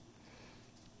duel.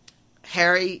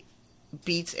 Harry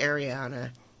beats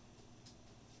Ariana,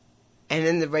 and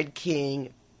then the Red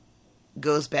King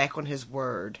goes back on his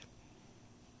word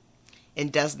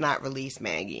and does not release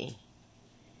Maggie.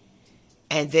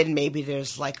 And then maybe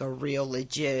there's like a real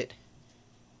legit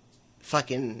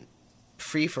fucking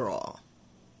free-for-all.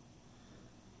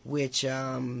 Which, you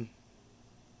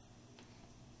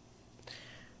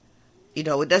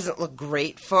know, it doesn't look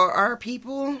great for our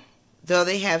people, though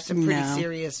they have some pretty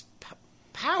serious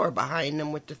power behind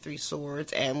them with the 3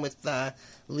 swords and with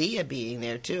Leah being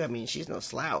there too. I mean, she's no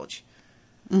slouch.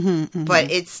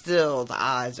 But it's still, the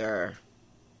odds are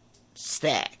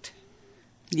stacked.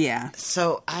 Yeah.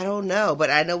 So I don't know, but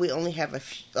I know we only have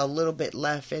a little bit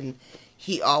left, and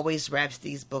he always wraps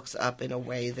these books up in a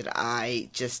way that I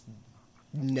just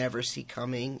never see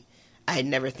coming. I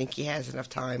never think he has enough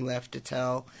time left to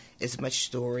tell as much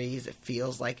story as it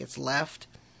feels like it's left.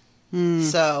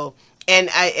 So, and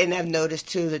I've noticed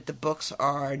too that the books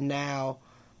are now,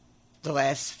 the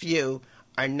last few,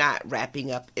 are not wrapping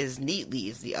up as neatly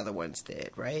as the other ones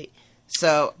did, right?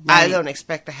 So I don't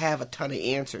expect to have a ton of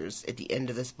answers at the end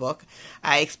of this book.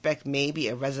 I expect maybe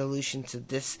a resolution to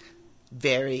this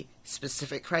very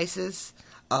specific crisis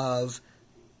of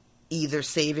either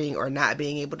saving or not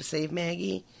being able to save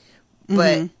Maggie.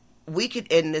 But we could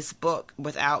end this book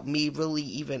without me really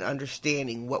even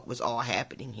understanding what was all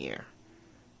happening here.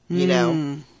 You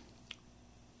know?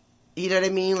 You know what I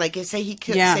mean? Like, say he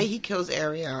kills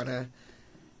Ariana.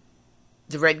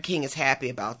 The Red King is happy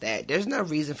about that. There's no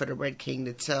reason for the Red King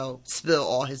to spill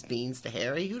all his beans to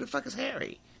Harry. Who the fuck is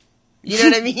Harry? You know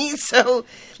what I mean? So,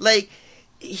 like,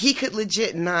 he could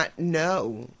legit not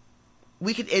know.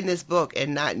 We could end this book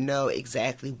and not know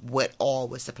exactly what all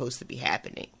was supposed to be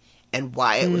happening and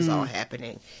why it was all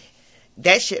happening.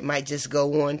 That shit might just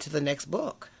go on to the next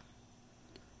book.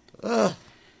 Ugh.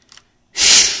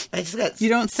 You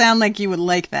don't sound like you would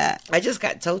like that. I just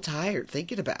got so tired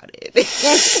thinking about it.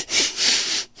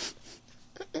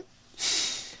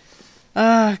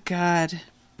 Oh, God.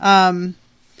 All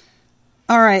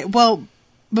right. Well,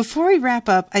 before we wrap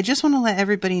up, I just want to let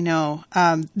everybody know,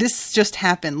 this just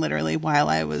happened literally while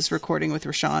I was recording with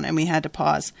Rashawn, and we had to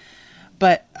pause.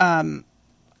 But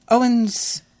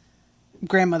Owen's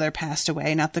grandmother passed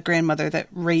away, not the grandmother that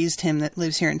raised him that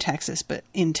lives here in Texas, but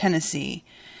in Tennessee.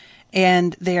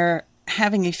 And they're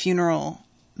having a funeral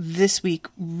this week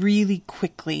really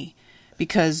quickly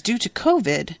because due to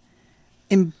COVID,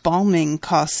 embalming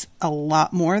costs a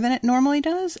lot more than it normally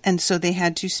does. And so they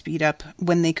had to speed up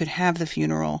when they could have the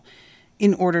funeral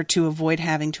in order to avoid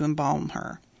having to embalm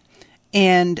her.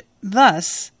 And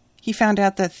thus, he found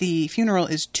out that the funeral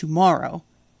is tomorrow,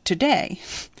 today.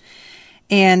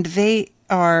 And they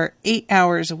are 8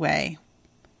 hours away.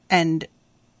 And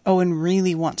Owen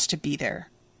really wants to be there.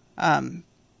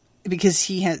 Because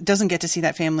he doesn't get to see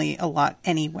that family a lot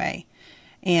anyway.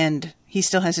 And he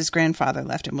still has his grandfather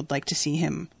left and would like to see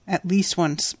him at least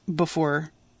once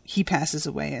before he passes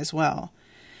away as well.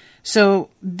 So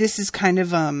this is kind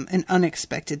of an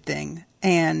unexpected thing.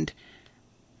 And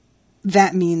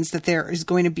that means that there is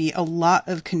going to be a lot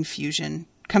of confusion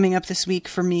coming up this week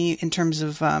for me in terms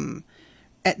of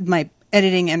my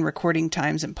editing and recording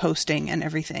times and posting and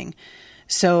everything.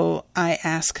 So I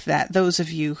ask that those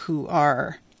of you who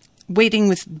are waiting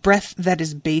with breath that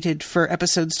is bated for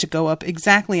episodes to go up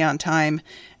exactly on time,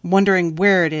 wondering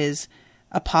where it is,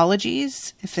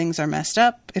 apologies if things are messed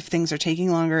up, if things are taking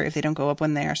longer, if they don't go up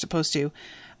when they are supposed to.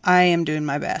 I am doing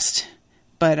my best.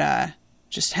 But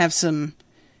just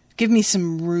give me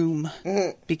some room,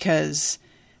 because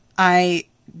I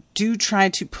do try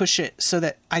to push it so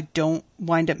that I don't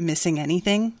wind up missing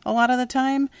anything a lot of the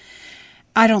time.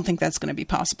 I don't think that's going to be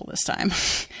possible this time.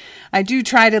 I do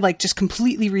try to like just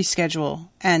completely reschedule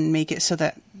and make it so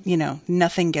that, you know,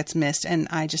 nothing gets missed, and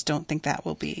I just don't think that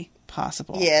will be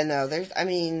possible. Yeah, no, no.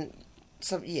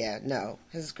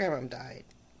 His grandmom died.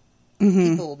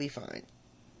 People will be fine.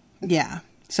 Yeah.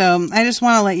 So I just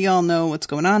want to let you all know what's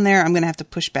going on there. I'm going to have to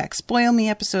push back Spoil Me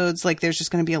episodes. Like, there's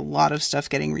just going to be a lot of stuff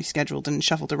getting rescheduled and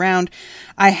shuffled around.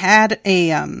 I had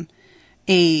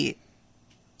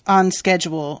on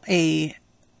schedule a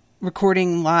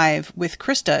recording live with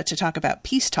Krista to talk about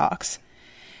peace talks,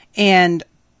 and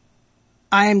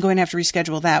I am going to have to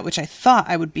reschedule that, which I thought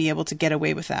I would be able to get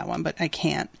away with that one, but I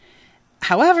can't.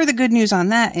 However, the good news on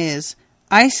that is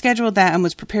I scheduled that and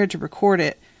was prepared to record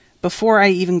it before I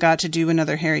even got to do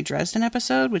another Harry Dresden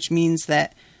episode, which means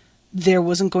that there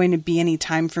wasn't going to be any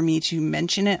time for me to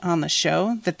mention it on the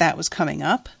show that was coming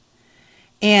up.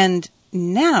 And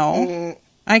now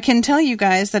I can tell you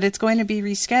guys that it's going to be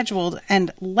rescheduled,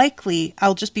 and likely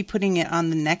I'll just be putting it on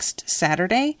the next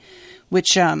Saturday,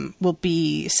 which will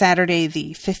be Saturday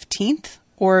the 15th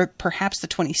or perhaps the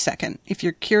 22nd. If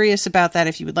you're curious about that,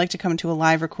 if you would like to come to a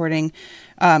live recording,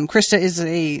 Krista is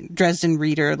a Dresden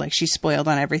reader. Like, she's spoiled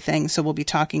on everything, so we'll be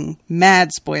talking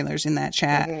mad spoilers in that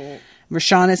chat.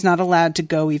 Rashawn is not allowed to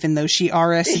go, even though she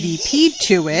RSVP'd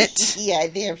to it. Yeah, I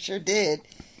damn sure did.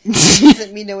 She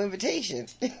sent me no invitation.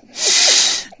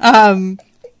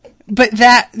 But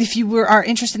that, if you are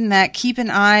interested in that, keep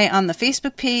an eye on the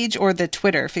Facebook page or the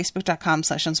Twitter,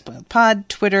 facebook.com/unspoiledpod,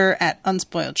 Twitter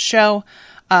 @unspoiledshow.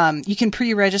 You can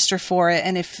pre-register for it,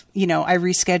 and if, I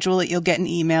reschedule it, you'll get an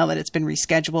email that it's been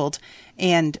rescheduled,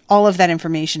 and all of that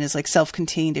information is like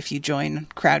self-contained if you join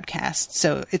Crowdcast,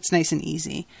 so it's nice and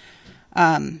easy.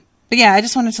 But yeah, I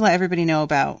just wanted to let everybody know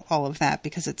about all of that,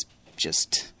 because it's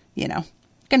just, going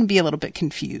to be a little bit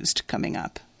confused coming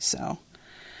up, so...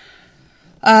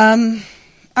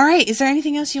 all right. Is there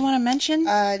anything else you want to mention?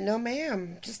 No,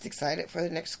 ma'am. Just excited for the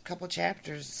next couple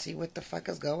chapters to see what the fuck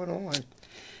is going on.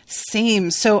 Same.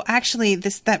 So actually,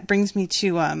 that brings me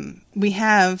to, we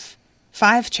have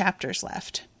 5 chapters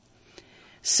left.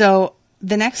 So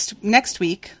the next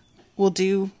week we'll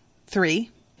do 3.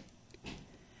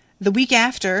 The week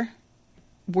after,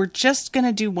 we're just going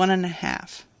to do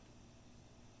 1.5.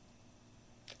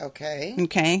 Okay.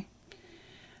 Okay.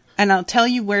 And I'll tell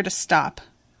you where to stop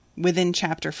within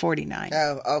chapter 49.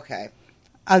 Oh, okay.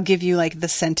 I'll give you like the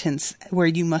sentence where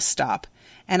you must stop.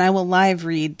 And I will live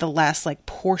read the last like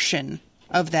portion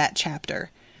of that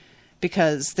chapter,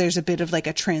 because there's a bit of like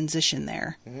a transition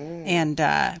there. And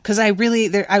because I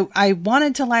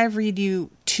wanted to live read you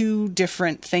 2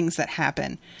 different things that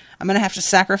happen. I'm going to have to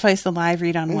sacrifice the live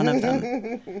read on one of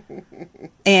them.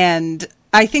 And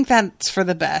I think that's for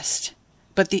the best.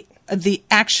 But the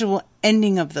actual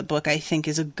ending of the book, I think,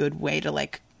 is a good way to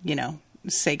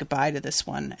say goodbye to this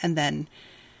one. And then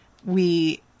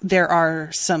there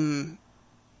are some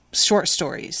short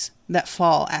stories that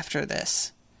fall after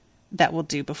this that we'll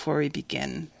do before we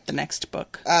begin the next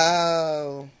book.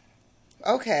 Oh,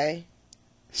 okay.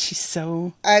 She's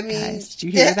so... guys, did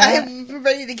you hear that? I'm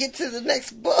ready to get to the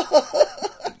next book.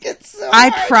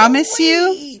 I promise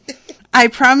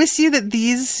you that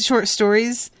these short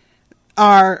stories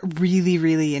are really,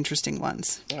 really interesting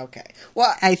ones. Okay.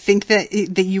 Well, I think that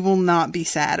you will not be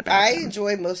sad about them. I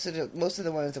enjoy most of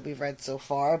the ones that we've read so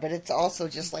far, but it's also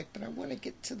just like, but I want to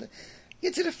get to the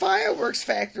fireworks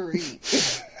factory.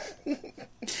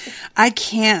 I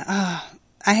can't.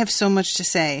 I have so much to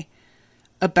say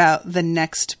about the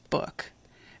next book,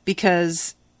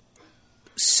 because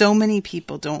so many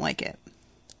people don't like it.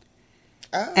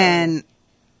 Oh. And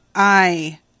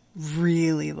I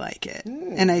really like it.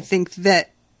 And I think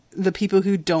that the people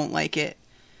who don't like it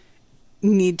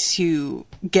need to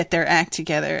get their act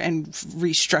together and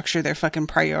restructure their fucking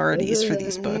priorities for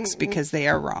these books, because they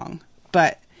are wrong.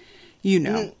 But,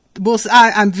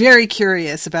 I'm very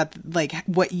curious about like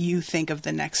what you think of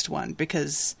the next one,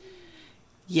 because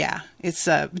it's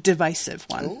a divisive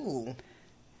one.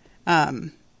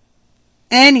 Ooh.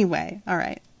 Anyway, all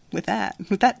right. With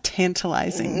that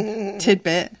tantalizing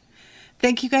tidbit,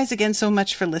 thank you guys again so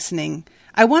much for listening.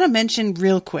 I want to mention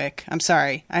real quick, I'm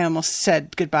sorry, I almost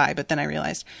said goodbye, but then I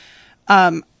realized,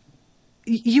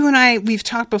 you and we've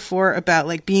talked before about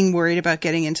like being worried about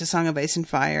getting into Song of Ice and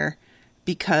Fire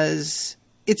because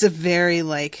it's a very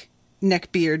like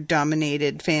neckbeard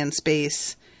dominated fan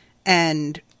space,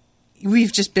 and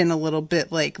we've just been a little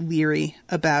bit like leery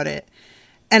about it.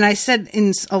 And I said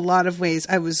in a lot of ways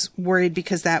I was worried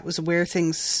because that was where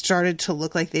things started to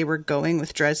look like they were going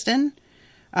with Dresden,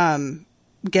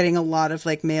 getting a lot of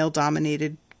like male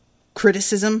dominated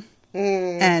criticism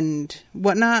and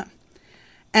whatnot.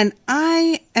 And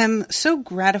I am so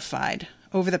gratified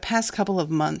over the past couple of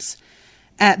months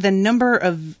at the number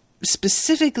of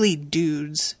specifically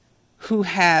dudes who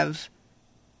have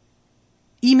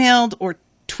emailed or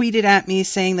tweeted at me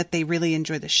saying that they really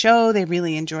enjoy the show. They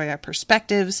really enjoy our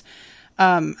perspectives.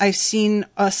 I've seen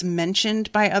us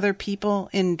mentioned by other people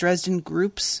in Dresden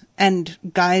groups, and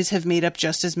guys have made up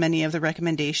just as many of the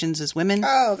recommendations as women.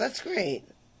 Oh, that's great.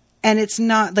 And it's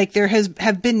not like there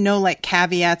have been no like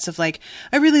caveats of like,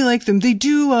 I really like them. They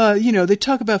do, they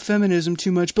talk about feminism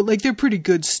too much, but like they're pretty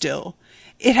good still.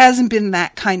 It hasn't been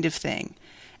that kind of thing.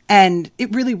 And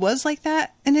it really was like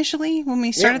that initially when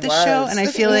we started the show. And I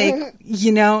feel like,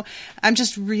 I'm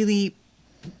just really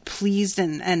pleased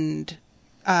and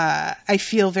I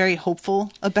feel very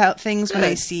hopeful about things when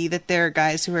I see that there are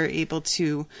guys who are able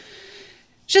to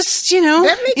just,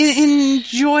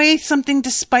 enjoy something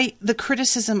despite the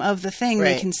criticism of the thing.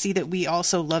 Right. They can see that we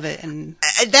also love it. And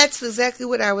that's exactly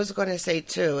what I was going to say,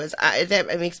 too.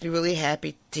 That makes me really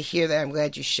happy to hear that. I'm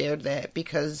glad you shared that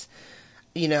because,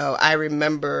 I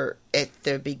remember at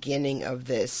the beginning of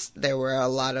this, there were a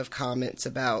lot of comments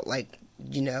about, like,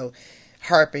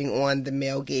 harping on the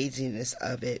male gaziness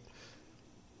of it.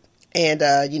 And,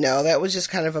 that was just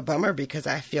kind of a bummer because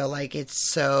I feel like it's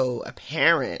so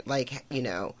apparent. Like,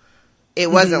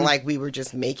 it wasn't like we were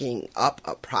just making up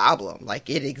a problem. Like,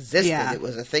 it existed. Yeah. It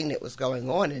was a thing that was going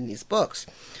on in these books.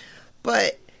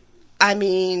 But, I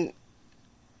mean,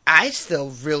 I still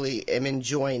really am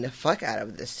enjoying the fuck out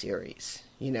of this series,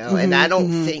 And I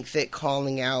don't think that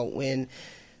calling out when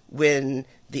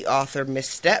the author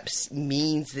missteps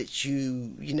means that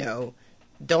you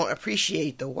don't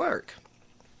appreciate the work.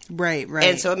 Right.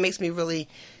 And so it makes me really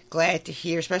glad to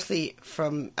hear, especially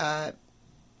from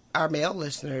our male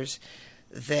listeners,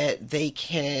 that they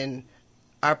can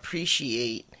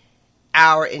appreciate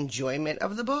our enjoyment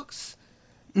of the books,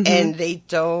 and they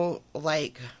don't,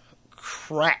 like,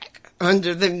 crack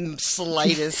under the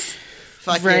slightest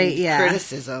fucking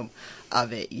criticism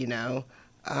of it,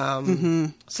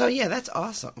 So, yeah, that's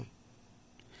awesome.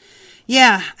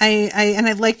 Yeah,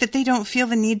 I like that they don't feel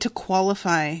the need to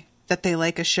qualify that they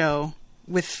like a show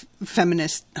with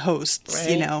feminist hosts,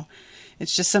 right.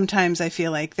 It's just sometimes I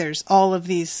feel like there's all of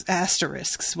these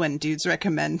asterisks when dudes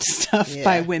recommend stuff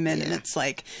by women, and it's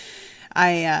like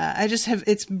I just have.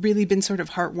 It's really been sort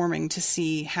of heartwarming to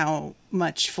see how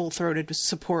much full-throated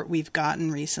support we've gotten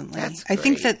recently. That's I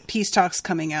think great. that Peace Talks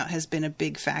coming out has been a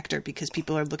big factor because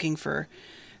people are looking for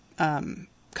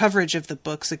coverage of the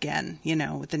books again,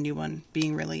 with the new one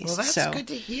being released. Well, that's good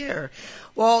to hear.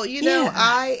 Well, you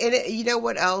know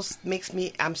what else makes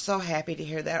me, I'm so happy to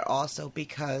hear that also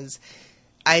because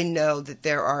I know that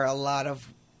there are a lot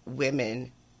of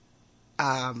women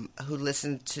who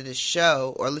listen to the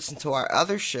show or listen to our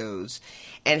other shows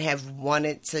and have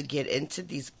wanted to get into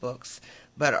these books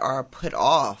but are put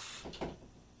off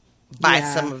by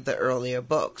some of the earlier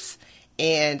books.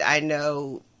 And I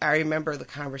remember the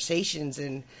conversations,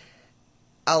 and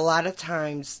a lot of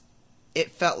times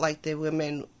it felt like the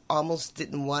women almost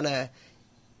didn't want to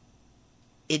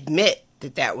admit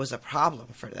that was a problem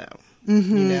for them.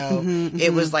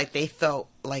 It was like they felt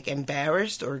like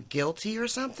embarrassed or guilty or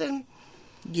something.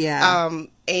 Yeah.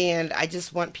 And I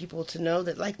just want people to know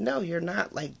that, like, no, you're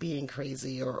not like being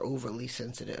crazy or overly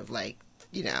sensitive. Like,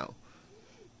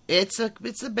 it's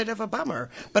a bit of a bummer,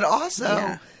 but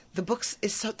also the books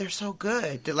they're so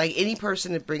good that, like, any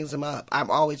person that brings them up,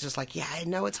 I'm always just like, I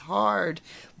know it's hard,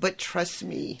 but trust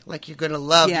me, like, you're gonna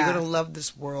love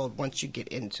this world once you get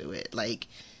into it. Like,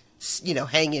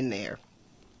 hang in there.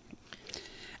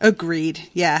 Agreed.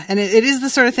 Yeah. And it is the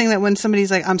sort of thing that when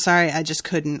somebody's like, I'm sorry, I just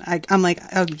couldn't. I'm like,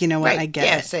 oh, you know what? Right. I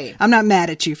get it. Same. I'm not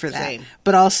mad at you for that. Same.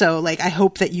 But also, like, I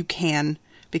hope that you can,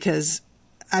 because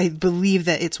I believe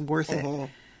that it's worth it.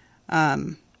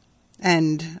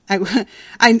 And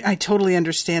I totally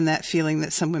understand that feeling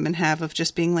that some women have of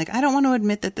just being like, I don't want to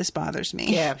admit that this bothers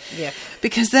me. Yeah.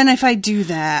 Because then if I do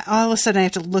that, all of a sudden I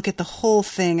have to look at the whole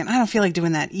thing, and I don't feel like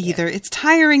doing that either. Yeah. It's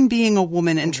tiring being a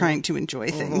woman and trying to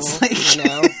enjoy things. Like,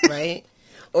 right?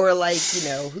 Or like,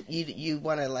 you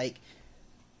want to, like,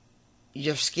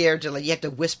 you're scared to, like, you have to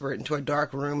whisper it into a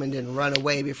dark room and then run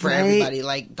away before Right. everybody,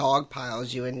 like,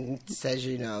 dogpiles you and says,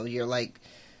 you're like,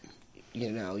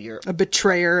 you're A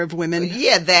betrayer of women.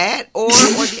 yeah, that or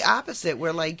the opposite,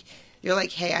 where like you're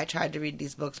like, hey, I tried to read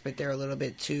these books, but they're a little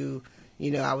bit too,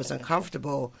 I was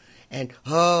uncomfortable, and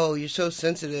you're so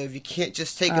sensitive, you can't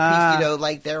just take a piece,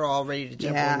 like they're all ready to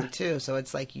jump on you too. So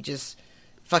it's like you just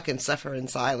fucking suffer in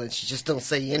silence. You just don't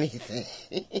say anything.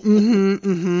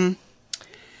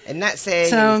 And not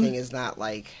saying anything is not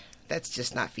like, that's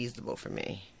just not feasible for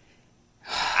me.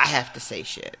 I have to say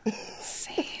shit.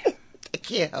 Same. I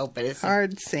can't help it. It's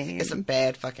Hard same. It's a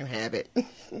bad fucking habit.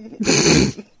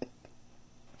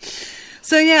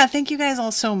 So yeah, thank you guys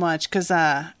all so much, because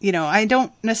I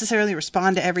don't necessarily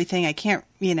respond to everything. I can't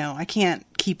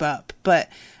keep up, but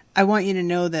I want you to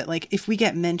know that, like, if we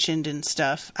get mentioned and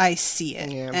stuff, I see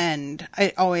it, and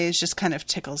it always just kind of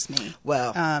tickles me.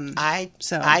 Well, I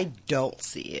don't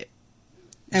see it.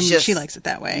 And just, she likes it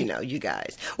that way. You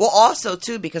guys. Well, also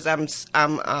too, because I'm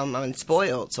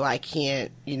unspoiled, so I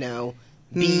can't,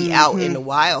 be out in the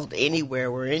wild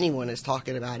anywhere where anyone is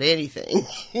talking about anything.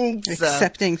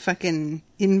 Accepting fucking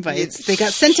invites. They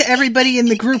got sent to everybody in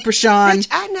the group, Rashawn. Bitch,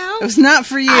 I know. It was not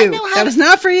for you. That was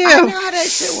not for you. I know how that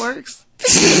shit works.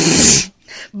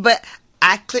 But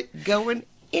I clicked going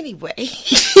anyway.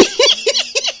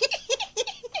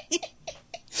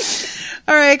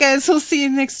 All right, guys. We'll see you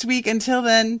next week. Until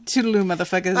then, toodaloo,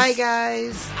 motherfuckers. Bye,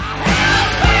 guys.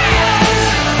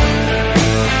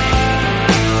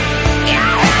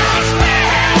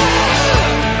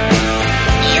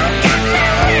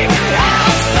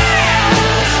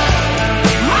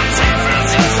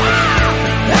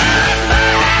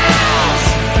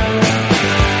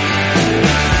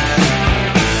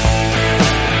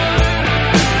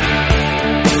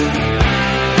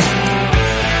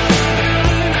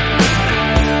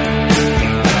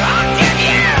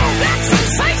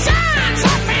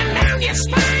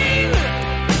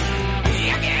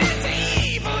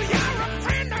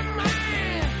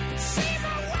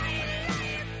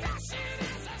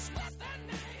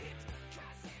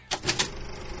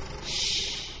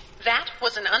 That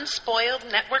was an Unspoiled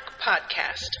Network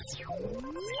podcast.